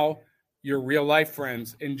now you're real life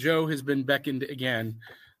friends. And Joe has been beckoned again.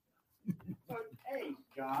 Hey,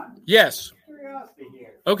 John. Yes. Curiosity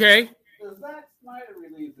here. Okay. Does Zack Snyder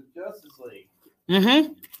release the Justice League?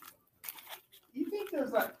 Mm-hmm. You think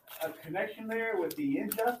there's a connection there with the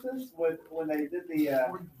Injustice when they did the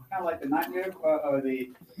kind of like the nightmare or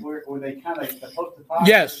the where they kind of supposed to talk?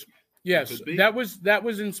 Yes. That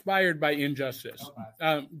was inspired by Injustice.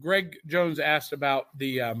 Okay. Greg Jones asked about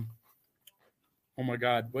the oh my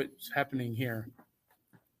God, what's happening here?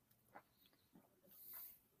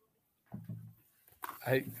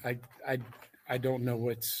 I don't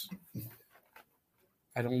know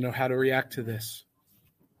I don't know how to react to this.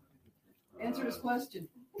 Answer his question.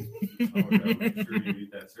 Make sure you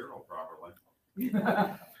eat that cereal properly.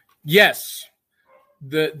 Yes.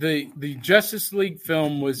 The Justice League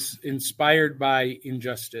film was inspired by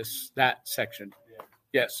Injustice, that section.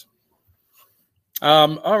 Yes.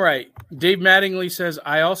 All right. Dave Mattingly says,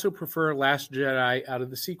 I also prefer Last Jedi out of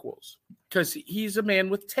the sequels because he's a man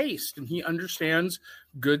with taste and he understands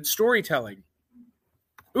good storytelling.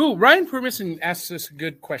 Ooh, Ryan Permission asks us a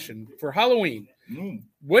good question for Halloween.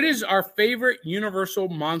 What is our favorite Universal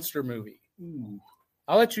monster movie? Ooh.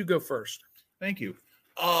 I'll let you go first. Thank you.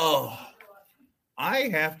 Oh, I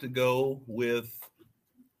have to go with,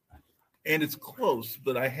 and it's close,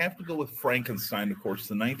 but I have to go with Frankenstein, of course,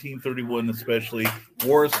 the 1931, especially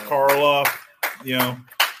Boris Karloff.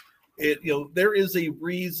 There is a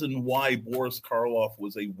reason why Boris Karloff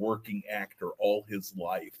was a working actor all his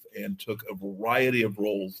life and took a variety of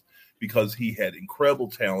roles because he had incredible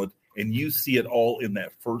talent. And you see it all in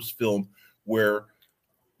that first film where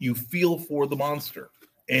you feel for the monster.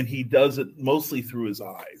 And he does it mostly through his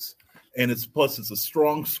eyes. And it's a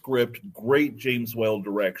strong script, great James Whale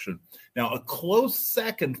direction. Now, a close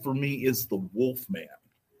second for me is The Wolfman,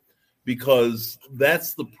 because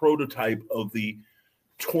that's the prototype of the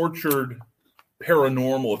tortured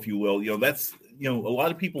paranormal, if you will. That's a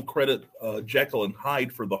lot of people credit Jekyll and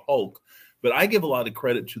Hyde for the Hulk, but I give a lot of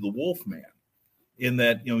credit to the Wolfman in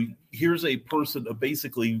that, here's a person, a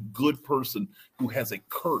basically good person who has a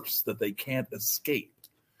curse that they can't escape.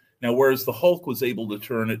 Now, whereas the Hulk was able to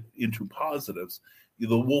turn it into positives,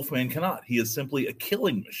 the Wolfman cannot. He is simply a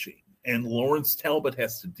killing machine, and Lawrence Talbot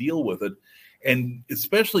has to deal with it. And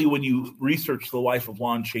especially when you research the life of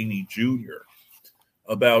Lon Chaney Jr.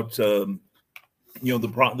 about the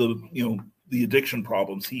addiction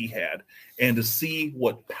problems he had, and to see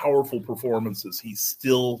what powerful performances he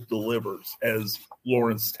still delivers as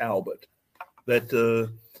Lawrence Talbot, that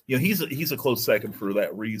he's a close second for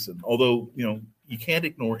that reason. Although you can't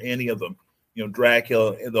ignore any of them.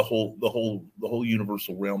 Dracula and the whole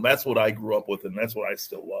Universal realm. That's what I grew up with, and that's what I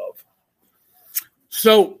still love.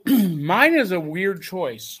 So mine is a weird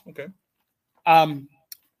choice. Okay.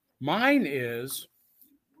 Mine is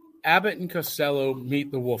Abbott and Costello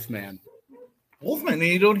Meet the Wolfman. Wolfman, and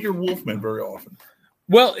you don't hear Wolfman very often.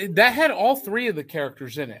 Well, that had all 3 of the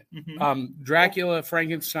characters in it. Mm-hmm. Dracula,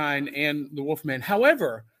 Frankenstein, and the Wolfman.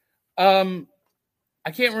 However,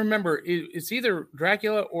 I can't remember. It's either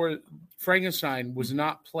Dracula or Frankenstein was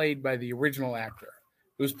not played by the original actor.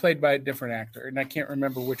 It was played by a different actor, and I can't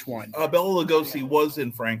remember which one. Bela Lugosi was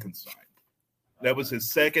in Frankenstein. That was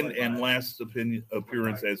his second and last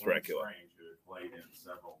appearance as Dracula. Who had played in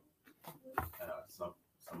several,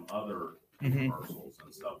 some other commercials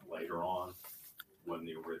and stuff later on when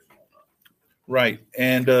the original done. Right,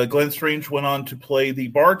 and Glenn Strange went on to play the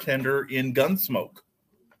bartender in Gunsmoke.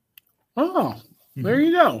 Oh, there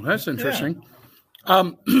you go. That's interesting.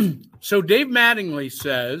 Yeah. So Dave Mattingly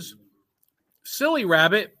says, "Silly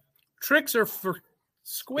rabbit, tricks are for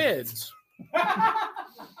squids."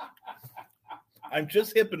 I'm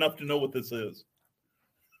just hip enough to know what this is.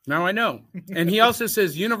 Now I know. And he also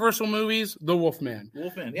says Universal movies, The Wolfman.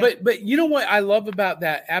 Wolfman, yeah. But you know what I love about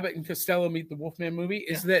that Abbott and Costello Meet the Wolfman movie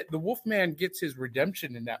is that the Wolfman gets his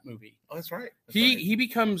redemption in that movie. Oh, that's right. He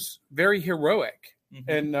becomes very heroic.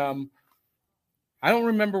 And I don't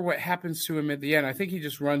remember what happens to him at the end. I think he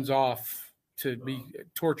just runs off to be a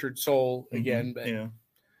tortured soul again.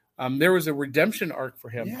 But there was a redemption arc for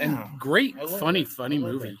him. And great, funny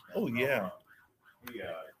movie. Oh, yeah. He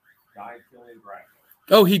died killing Dracula.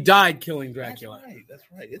 Oh, he died killing Dracula. That's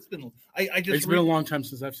right. It's been it's been a long time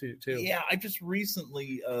since I've seen it too. Yeah, I just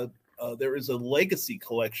recently there is a legacy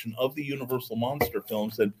collection of the Universal monster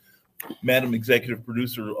films, and Madam Executive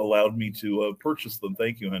Producer allowed me to purchase them.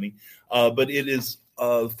 Thank you, honey. But it is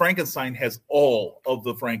Frankenstein has all of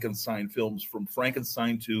the Frankenstein films from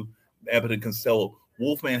Frankenstein to Abbott and Costello.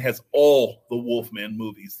 Wolfman has all the Wolfman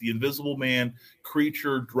movies: The Invisible Man,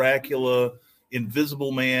 Creature, Dracula,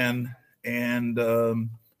 Invisible Man. And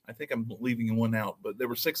I think I'm leaving one out, but there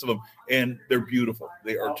were 6 of them, and they're beautiful.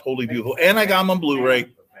 They are totally beautiful. And I got them on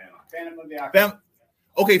Blu-ray. Phantom of the Opera. Phantom.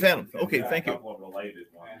 Okay, thank you. A couple of related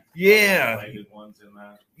ones. Yeah. Related ones in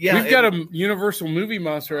that. Yeah. We've got a Universal movie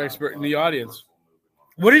monster expert in the audience.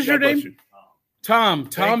 What is your name? Tom.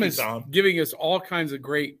 Tom is giving us all kinds of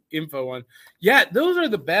great info on. Yeah, those are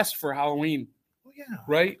the best for Halloween. Oh, yeah.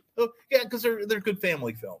 Right? Oh, yeah, because they're good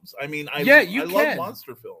family films. I mean, I love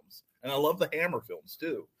monster films. And I love the Hammer films,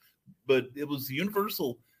 too. But it was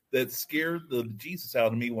Universal that scared the Jesus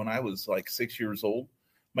out of me when I was like 6 years old.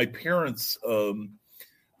 My parents,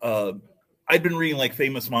 I'd been reading like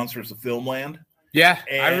Famous Monsters of Filmland. Yeah,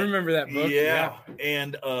 I remember that book. Yeah.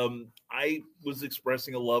 And I was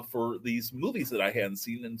expressing a love for these movies that I hadn't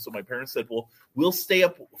seen. And so my parents said, well, we'll stay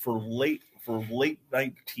up for late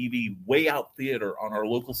night TV, way out theater on our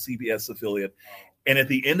local CBS affiliate. And at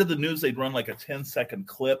the end of the news, they'd run like a 10-second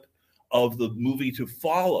clip of the movie to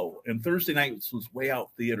follow. And Thursday nights was way out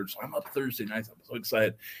theater. So I'm up Thursday nights. I'm so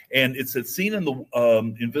excited. And it's a scene in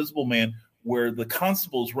the Invisible Man where the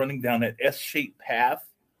constable is running down an S-shaped path.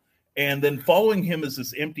 And then following him is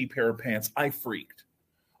this empty pair of pants. I freaked.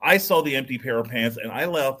 I saw the empty pair of pants and I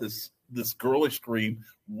let out this girlish scream,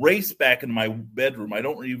 raced back into my bedroom. I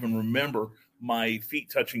don't even remember my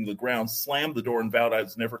feet touching the ground, slammed the door and vowed I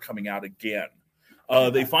was never coming out again.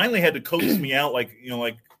 They finally had to coax me out like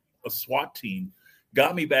a SWAT team,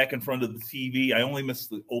 got me back in front of the TV. I only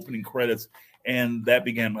missed the opening credits, and that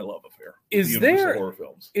began my love affair. Is there horror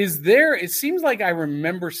films? Is there? It seems like I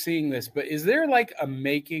remember seeing this, but is there like a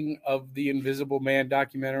making of the Invisible Man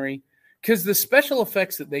documentary? Because the special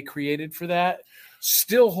effects that they created for that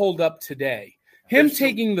still hold up today. Him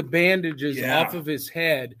taking the bandages off of his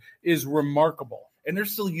head is remarkable, and they're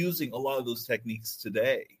still using a lot of those techniques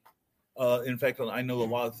today. In fact, I know a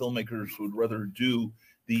lot of filmmakers would rather do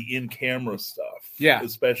the in-camera stuff,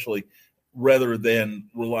 especially rather than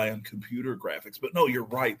rely on computer graphics. But no, you're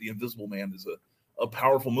right. The Invisible Man is a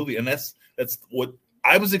powerful movie, and that's what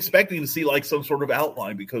I was expecting to see, like some sort of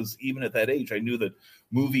outline, because even at that age, I knew that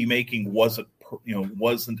movie making wasn't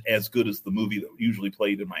as good as the movie that usually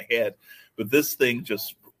played in my head. But this thing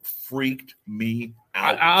just freaked me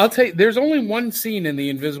out. I'll tell you, there's only one scene in The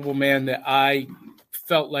Invisible Man that I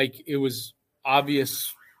felt like it was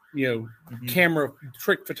obvious, camera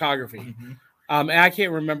trick photography. And I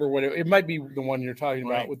can't remember what it might be the one you're talking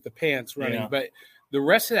about with the pants running, but the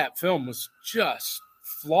rest of that film was just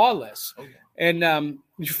flawless. Okay. And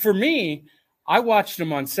for me, I watched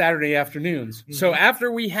them on Saturday afternoons. So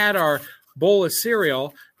after we had our bowl of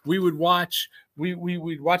cereal, we would watch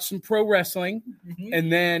we'd watch some pro wrestling,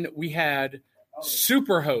 and then we had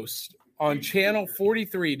Superhost on Channel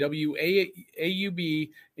 43 WAUB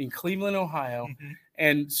in Cleveland, Ohio.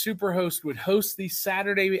 And Superhost would host these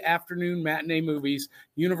Saturday afternoon matinee movies,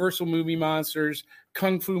 Universal Movie Monsters,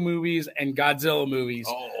 Kung Fu movies, and Godzilla movies.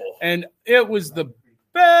 And it was the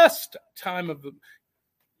best time of the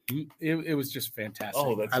It was just fantastic.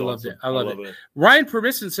 Oh, that's I loved awesome. it. I loved it. Ryan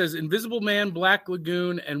Permission says Invisible Man, Black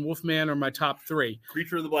Lagoon, and Wolfman are my top 3.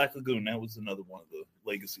 Creature of the Black Lagoon. That was another one of the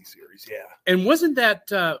Legacy series. Yeah. And wasn't that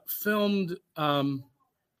filmed?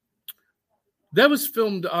 That was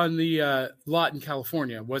filmed on the lot in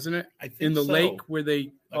California, wasn't it? I think in the so. lake where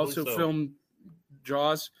they also filmed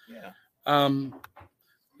Jaws. Yeah.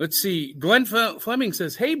 Let's see. Glenn Fleming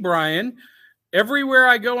says, "Hey Brian, everywhere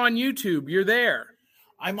I go on YouTube, you're there."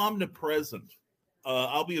 I'm omnipresent.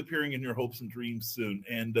 I'll be appearing in your hopes and dreams soon,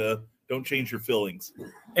 and don't change your fillings.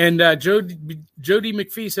 And Jody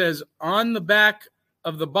McPhee says, on the back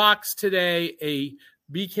of the box today, a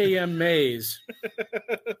BKM maze.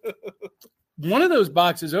 One of those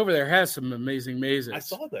boxes over there has some amazing mazes. I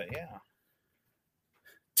saw that, yeah.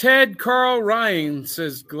 Ted Carl Ryan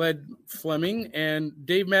says Glenn Fleming, and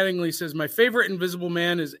Dave Mattingly says, my favorite Invisible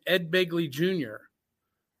Man is Ed Begley Jr.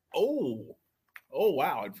 Oh,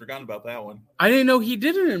 wow. I'd forgotten about that one. I didn't know he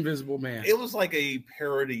did an Invisible Man. It was like a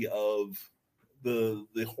parody of the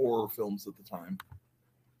horror films at the time.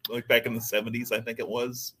 Like back in the 70s, I think it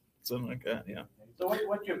was. Something like that, yeah. So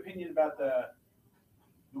what's your opinion about the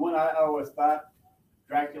one I always thought,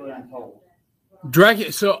 Dracula Untold?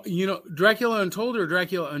 So, Dracula Untold or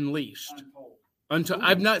Dracula Unleashed? Untold.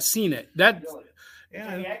 I've not seen it. That, really?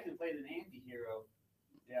 Yeah. So he actually played an anti-hero.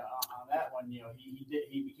 Yeah, on that one,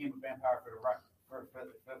 he became a vampire for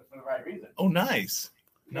the right reason. Oh, nice.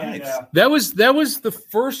 And, that was the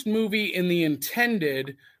first movie in the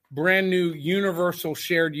intended brand new Universal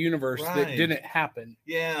shared universe that didn't happen.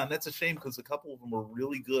 Yeah, and that's a shame because a couple of them were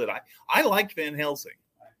really good. I liked Van Helsing.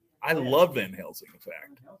 I love Van Helsing, in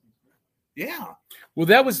fact. Yeah. Well,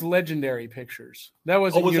 that was Legendary Pictures. That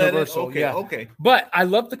wasn't Universal. Okay, yeah. Okay. But I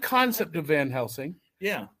love the concept of Van Helsing.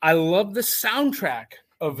 Yeah. I love the soundtrack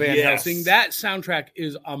of Van Helsing. That soundtrack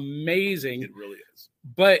is amazing. It really is.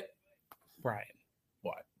 But, Brian.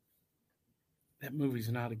 What? That movie's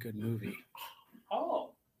not a good movie.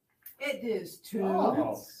 Oh. It is too.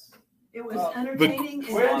 Oh. It was entertaining.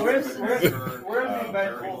 Where's the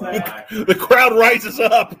The crowd rises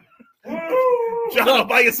up. John, I'll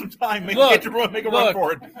buy you some time. Make a run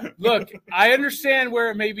for it. Look, I understand where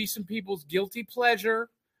it may be some people's guilty pleasure.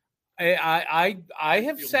 I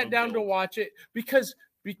have sat down to watch it because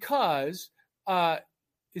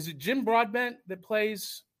is it Jim Broadbent that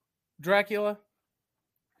plays Dracula?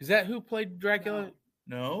 Is that who played Dracula?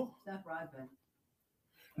 No. It's not Broadbent.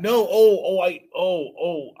 No.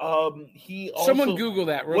 He also, someone Google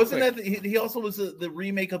that. Wasn't that he also was the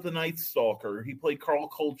remake of The Night Stalker? He played Carl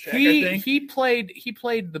Kolchak. I think he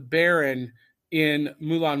played the Baron in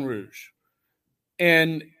Moulin Rouge,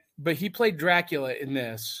 but he played Dracula in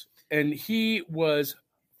this, and he was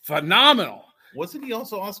phenomenal. Wasn't he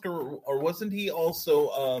also Oscar, or wasn't he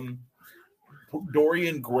also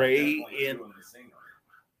Dorian Gray in?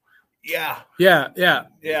 Yeah.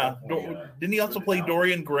 Didn't he also play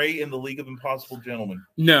Dorian Gray in The League of Impossible Gentlemen?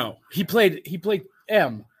 No, he played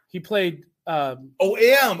M. He played. M.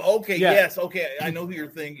 Okay. Yeah. Yes. Okay. I know who you're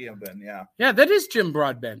thinking of then. Yeah. Yeah, that is Jim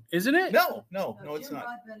Broadbent, isn't it? No, it's Jim not.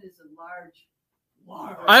 Broadbent is a large.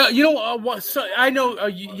 I know.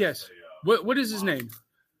 Yes. What is his name?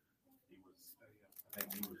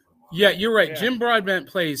 Yeah, you're right. Yeah. Jim Broadbent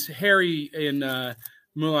plays Harry in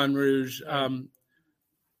Moulin Rouge.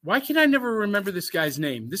 Why can I never remember this guy's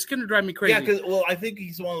name? This is going to drive me crazy. Yeah, because I think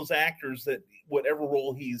he's one of those actors that whatever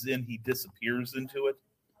role he's in, he disappears into it.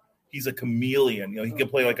 He's a chameleon. He can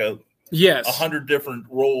play like 100 different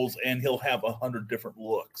roles, and he'll have 100 different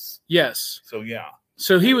looks. Yes. So yeah.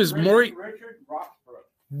 So he was Richard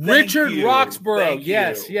Roxburgh. Thank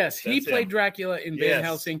yes. you. He played Dracula in Van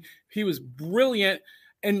Helsing. He was brilliant,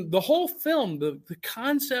 and the whole film, the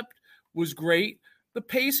concept was great. The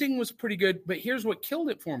pacing was pretty good, but here's what killed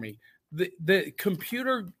it for me. The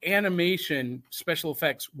computer animation special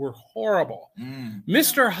effects were horrible.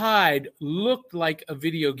 Mr. Hyde looked like a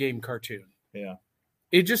video game cartoon. Yeah.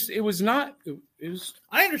 It was not.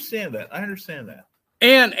 I understand that.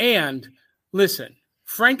 And listen,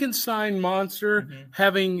 Frankenstein monster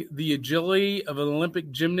having the agility of an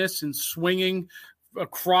Olympic gymnast and swinging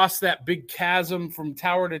across that big chasm from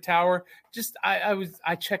tower to tower. Just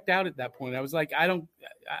I checked out at that point. I was like, I don't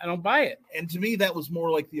buy it. And to me, that was more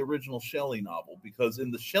like the original Shelley novel, because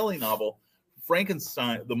in the Shelley novel,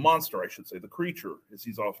 Frankenstein, the monster, I should say, the creature, as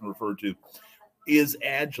he's often referred to, is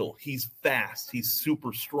agile. He's fast. He's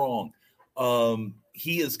super strong.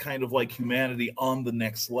 He is kind of like humanity on the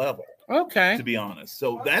next level. Okay. To be honest.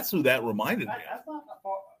 So that's who that reminded me of. That's not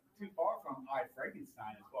too far from I,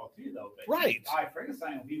 Frankenstein as well, too, though. But right. I,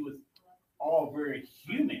 Frankenstein, he was all very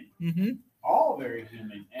human. Mm-hmm. all very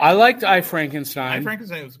human. I liked I, Frankenstein. I,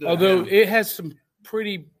 Frankenstein was good. Although it has some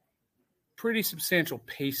pretty substantial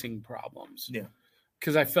pacing problems. Yeah.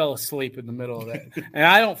 Because I fell asleep in the middle of that. And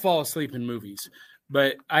I don't fall asleep in movies.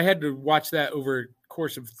 But I had to watch that over a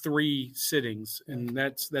course of 3 sittings. And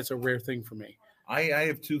that's a rare thing for me. I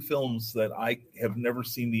have 2 films that I have never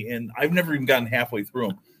seen the end. I've never even gotten halfway through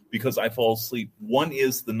them because I fall asleep. One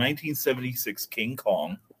is the 1976 King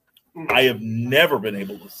Kong. I have never been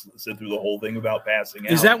able to sit through the whole thing without passing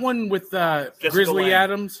out. Is that one with Grizzly Lange.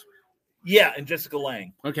 Adams? Yeah, and Jessica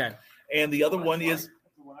Lange. Okay. And the other one is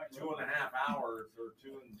 2.5 hours or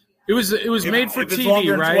 2. It was made for if it's TV,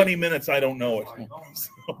 longer right? than 20 minutes, I don't know it.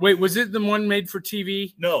 Wait, was it the one made for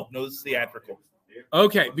TV? No, it's theatrical.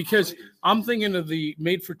 Okay, because I'm thinking of the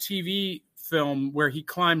made for TV film where he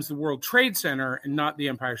climbs the World Trade Center and not the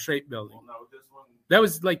Empire State Building. Well, no, this one, That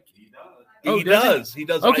was like He does.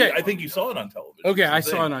 Okay. I think you saw it on television. Okay, I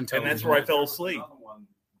saw it on television. And that's where I fell asleep. another one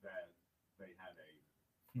that they had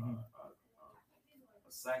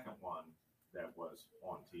a second one that was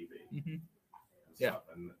on TV. Mm-hmm. Yeah,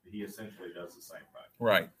 and he essentially does the same thing.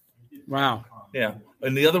 Right. wow. Yeah.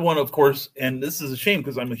 And the other one, of course, and this is a shame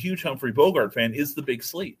because I'm a huge Humphrey Bogart fan, is The Big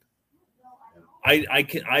Sleep. I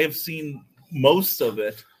have seen most of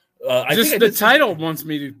it. Just the title wants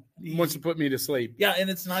to put me to sleep. Yeah, and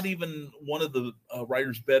it's not even one of the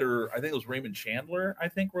writers better. I think it was Raymond Chandler, I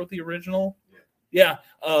think, wrote the original. Yeah.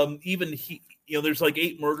 Even he, there's like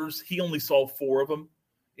 8 murders. He only solved 4 of them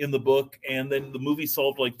in the book, and then the movie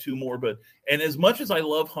solved like 2 more. And as much as I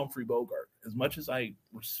love Humphrey Bogart, as much as I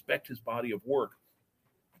respect his body of work,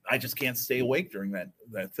 I just can't stay awake during that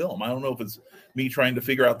film. I don't know if it's me trying to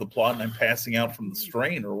figure out the plot and I'm passing out from the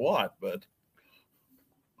strain or what, but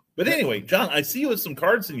anyway, John, I see you with some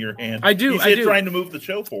cards in your hand. I do. I do. Trying to move the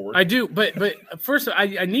show forward. I do, but first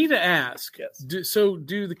I need to ask. Yes.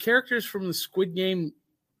 Do the characters from the Squid Game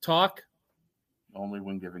talk? Only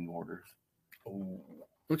when giving orders. Oh.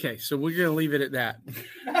 Okay, so we're going to leave it at that.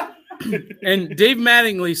 And Dave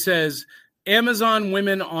Mattingly says, Amazon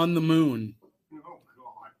Women on the Moon.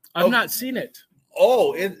 I've not seen it.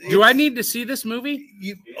 Oh, do I need to see this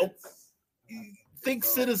movie? Think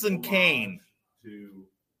Citizen Kane. To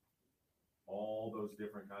all those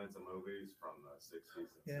different kinds of movies from the 60s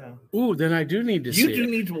and 70s. Ooh, then I do need to see it. You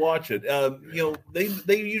do need to watch it.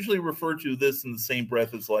 They usually refer to this in the same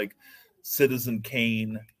breath as like Citizen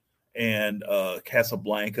Kane and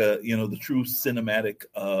Casablanca, the true cinematic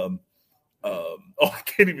I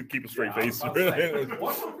can't even keep a straight face. What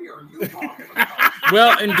movie are you talking about?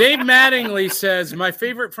 Well, and Dave Mattingly says, my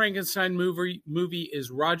favorite Frankenstein movie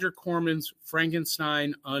is Roger Corman's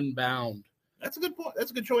Frankenstein Unbound. That's a good point.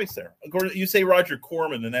 That's a good choice there. Of course, you say Roger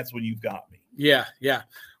Corman, and that's when you've got me. Yeah.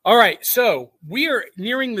 All right, so we are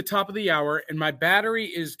nearing the top of the hour, and my battery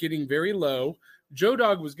is getting very low. Joe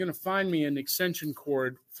Dog was going to find me an extension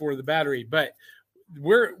cord for the battery, but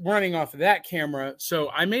we're running off of that camera,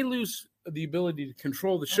 so I may lose the ability to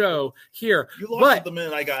control the show here. You lost it the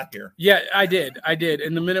minute I got here. Yeah, I did.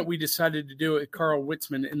 And the minute we decided to do it, Carl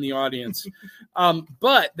Witzman in the audience.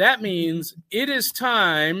 But that means it is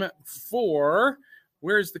time for,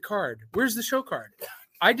 where's the card? Where's the show card?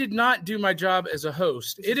 I did not do my job as a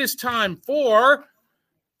host. It is time for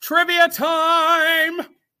trivia time.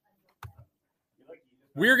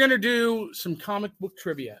 We're going to do some comic book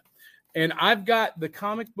trivia. And I've got the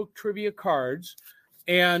comic book trivia cards.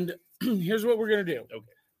 And here's what we're going to do. Okay.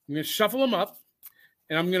 I'm going to shuffle them up.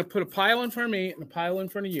 And I'm going to put a pile in front of me and a pile in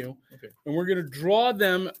front of you. Okay. And we're going to draw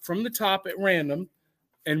them from the top at random.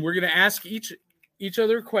 And we're going to ask each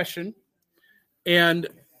other a question. And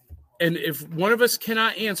if one of us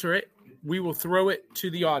cannot answer it, we will throw it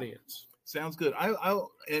to the audience. Sounds good. I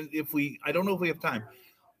don't know if we have time.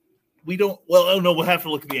 We don't. Well, oh no, we'll have to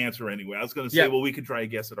look at the answer anyway. I was going to say, well, we could try to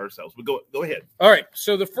guess it ourselves. But go ahead. All right.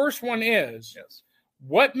 So the first one is, yes.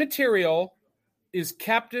 What material is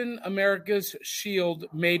Captain America's shield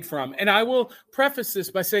made from? And I will preface this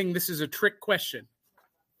by saying this is a trick question.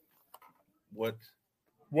 What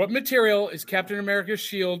material is Captain America's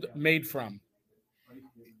shield made from?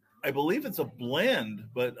 I believe it's a blend,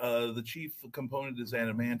 but the chief component is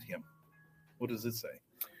adamantium. What does it say?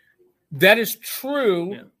 That is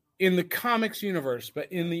true. Yeah. In the comics universe,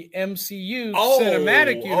 but in the MCU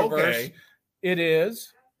cinematic universe, It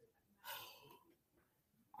is.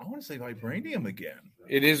 I want to say vibranium again.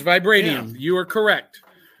 It is vibranium. Yeah. You are correct.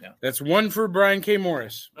 Yeah. That's one for Brian K.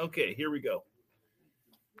 Morris. Okay, here we go.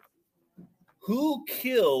 Who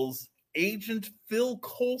kills Agent Phil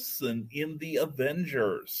Coulson in the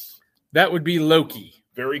Avengers? That would be Loki.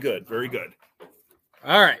 Very good. Very good.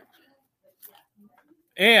 All right.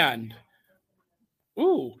 And,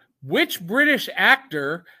 Which British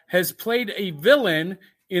actor has played a villain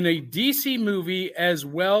in a DC movie as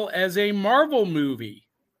well as a Marvel movie?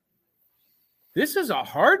 This is a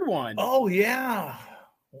hard one. Oh, yeah.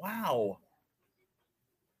 Wow.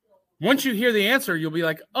 Once you hear the answer, you'll be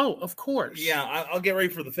like, oh, of course. Yeah, I'll get ready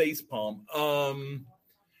for the face palm.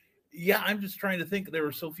 Yeah, I'm just trying to think. There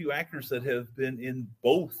are so few actors that have been in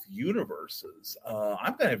both universes.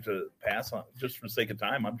 I'm going to have to pass on, just for the sake of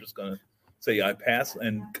time. I'm just going to say I pass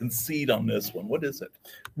and concede on this one. What is it?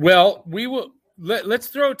 Well, we will. Let's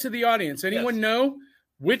throw it to the audience. Anyone know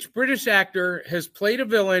which British actor has played a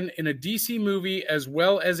villain in a DC movie as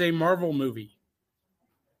well as a Marvel movie?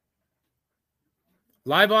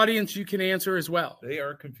 Live audience, you can answer as well. They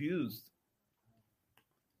are confused.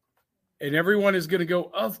 And everyone is going to go,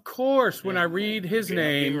 of course, when I read his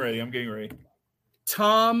name. I'm getting ready.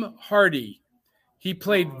 Tom Hardy. He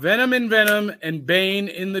played Venom in Venom and Bane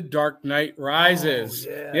in The Dark Knight Rises.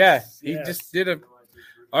 Oh, yes, he just did a...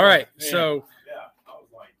 All right, so... Yeah, I was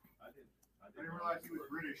like, I didn't realize he was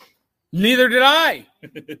British. Neither did I.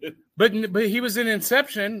 But he was in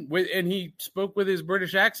Inception, and he spoke with his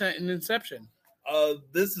British accent in Inception.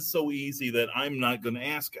 This is so easy that I'm not going to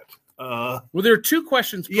ask it. Well, there are 2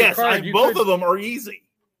 questions per card. Both of them are easy.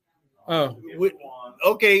 Oh.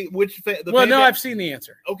 Okay, I've seen the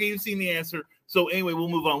answer. Okay, you've seen the answer. So anyway, we'll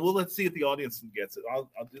move on. Well, let's see if the audience gets it. I'll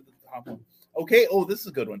do the top one. Okay, this is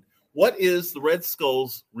a good one. What is the Red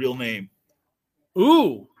Skull's real name?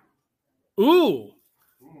 Ooh.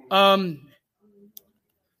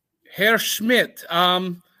 Herr Schmidt.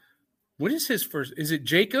 What is his first? Is it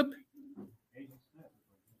Jacob?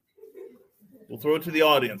 We'll throw it to the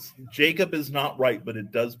audience. Jacob is not right, but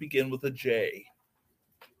it does begin with a J.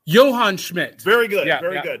 Johann Schmidt. Very good. Yeah,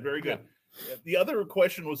 very good. Yeah. The other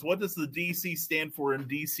question was, what does the DC stand for in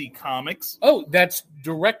DC Comics? Oh, that's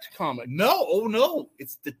Direct Comics. No.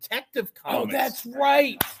 It's Detective Comics. Oh,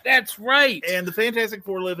 that's right. And the Fantastic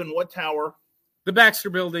Four live in what tower? The Baxter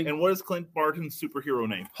Building. And what is Clint Barton's superhero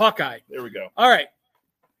name? Hawkeye. There we go. All right.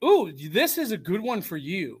 Ooh, this is a good one for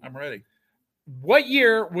you. I'm ready. What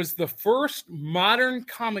year was the first modern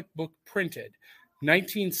comic book printed?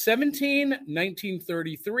 1917,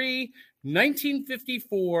 1933,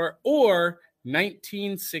 1954, or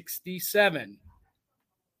 1967?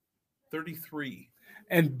 33.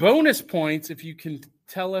 And bonus points if you can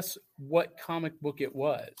tell us what comic book it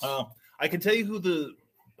was. I can tell you who the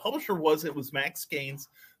publisher was. It was Max Gaines,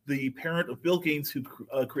 the parent of Bill Gaines, who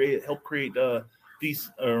helped create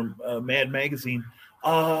Mad Magazine.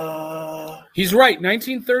 He's right.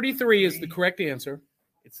 1933 is the correct answer.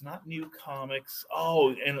 It's not New Comics.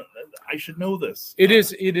 Oh, and I should know this. It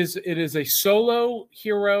is a solo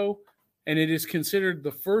hero, and it is considered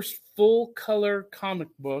the first full color comic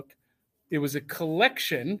book. It was a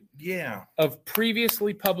collection of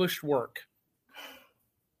previously published work.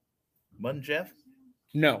 Mun Jeff?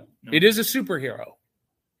 No, it is a superhero.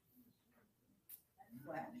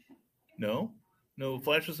 No,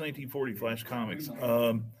 Flash was 1940, Flash Comics.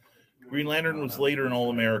 Green Lantern was later in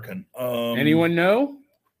All American. Anyone know?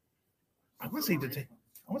 I want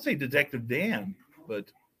to say Detective Dan,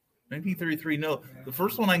 but 1933. No, the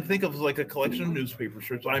first one I can think of is like a collection of newspaper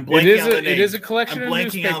strips. I'm blanking on the name. It is a collection of newspaper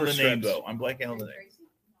strips. I'm blanking on the name, though. I'm blanking on the name.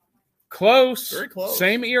 Close. Very close.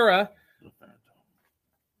 Same era.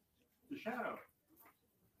 The Shadow.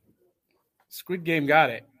 Squid Game got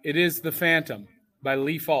it. It is The Phantom by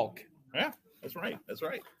Lee Falk. Yeah, that's right.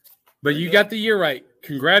 But you got the year right.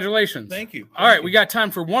 Congratulations. Thank you. All right, we got time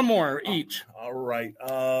for one more each. All right.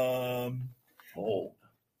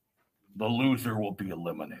 The loser will be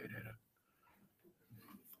eliminated.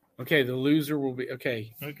 Okay, the loser will be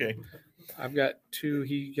okay. I've got 2.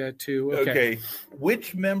 He got 2. Okay.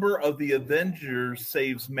 Which member of the Avengers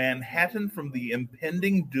saves Manhattan from the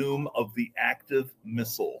impending doom of the active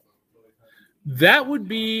missile? That would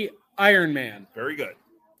be Iron Man. Very good.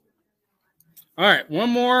 All right, one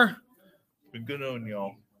more. Been good on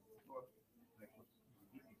y'all.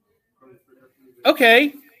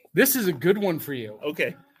 Okay, this is a good one for you.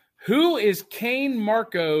 Okay. Who is Kane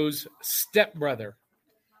Marco's stepbrother?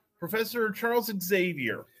 Professor Charles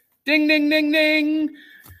Xavier. Ding, ding, ding, ding.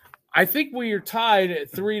 I think we are tied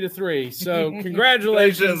at 3-3. So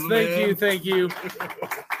congratulations. Thank you. Thank you.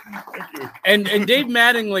 And Dave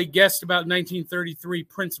Mattingly guessed about 1933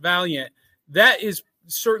 Prince Valiant. That is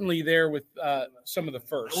certainly there with some of the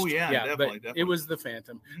first. Oh, yeah, definitely. It was the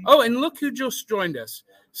Phantom. Mm-hmm. Oh, and look who just joined us,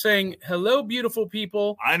 saying, hello, beautiful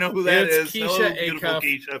people. I know who that is. Keisha hello, beautiful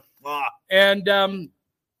Keisha. And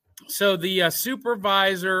so the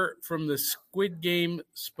supervisor from the Squid Game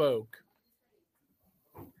spoke.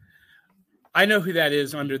 I know who that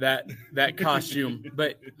is under that costume,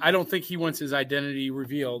 but I don't think he wants his identity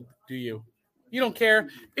revealed. Do you? You don't care?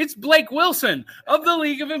 It's Blake Wilson of the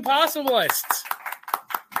League of Impossibilists.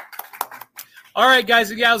 All right, guys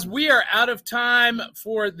and gals, we are out of time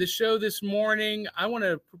for the show this morning. I want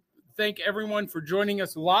to thank everyone for joining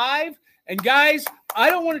us live. And guys, I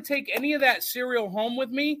don't want to take any of that cereal home with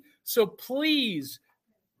me, so please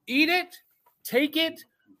eat it, take it,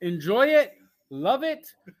 enjoy it, love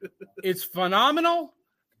it. It's phenomenal,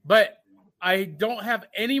 but I don't have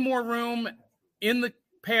any more room in the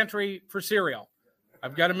pantry for cereal.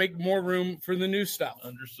 I've got to make more room for the new stuff.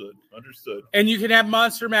 Understood. And you can have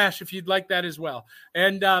Monster Mash if you'd like that as well.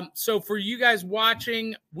 And so for you guys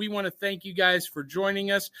watching, we want to thank you guys for joining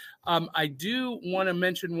us. I do want to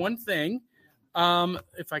mention one thing.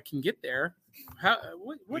 If I can get there.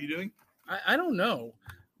 What are you doing? I don't know.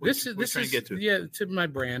 This is to my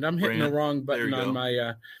brand. I'm hitting the wrong button on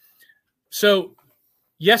my. So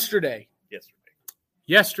yesterday,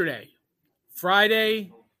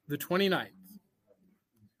 Friday the 29th,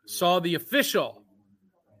 saw the official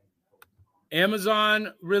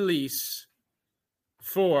Amazon release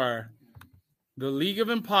for the League of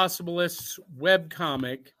Impossibilists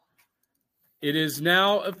webcomic. It is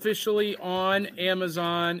now officially on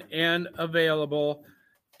Amazon and available,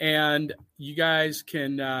 and you guys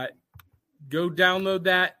can go download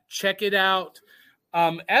that, check it out.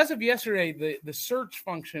 As of yesterday, the search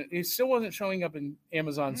function, it still wasn't showing up in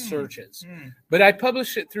Amazon searches, but I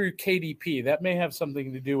published it through KDP. That may have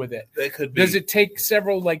something to do with it. That could be. Does it take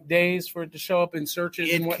several days for it to show up in searches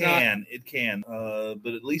and whatnot? It can.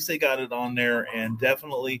 But at least they got it on there, and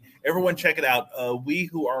definitely everyone check it out. We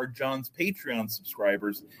who are John's Patreon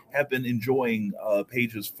subscribers have been enjoying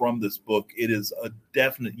pages from this book. It is a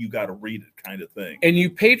definite you got to read it kind of thing. And you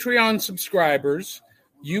Patreon subscribers,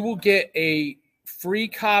 you will get a free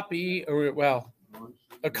copy,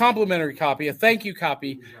 a complimentary copy, a thank you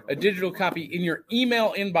copy, a digital copy in your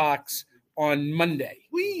email inbox on Monday.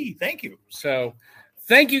 Thank you. So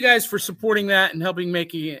thank you guys for supporting that and helping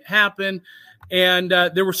making it happen. And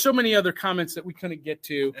there were so many other comments that we couldn't get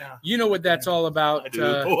to. Yeah. You know what that's all about. I do.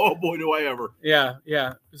 Oh, boy, do I ever.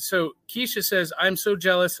 Yeah. So Keisha says, I'm so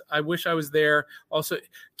jealous. I wish I was there. Also,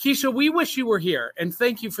 Keisha, we wish you were here. And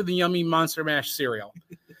thank you for the yummy Monster Mash cereal.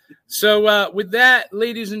 So with that,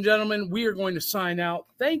 ladies and gentlemen, we are going to sign out.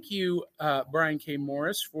 Thank you, Brian K.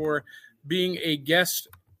 Morris, for being a guest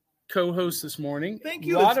co-host this morning. Thank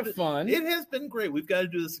you. A lot of fun. It has been great. We've got to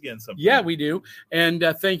do this again sometime. Yeah, we do. And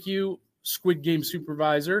thank you, Squid Game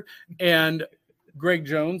Supervisor, and Greg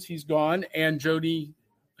Jones. He's gone. And Joe Dog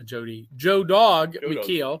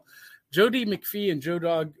McKeel. Jody McPhee and Joe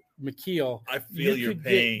Dog McKeel. I feel your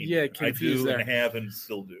pain. Confused I do there. and have and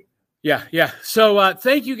still do. Yeah. So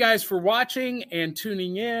thank you guys for watching and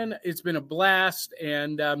tuning in. It's been a blast.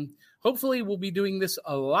 And hopefully we'll be doing this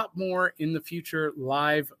a lot more in the future,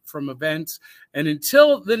 live from events. And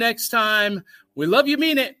until the next time, we love you,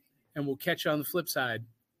 mean it, and we'll catch you on the flip side.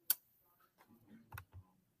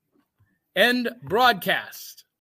 End broadcast.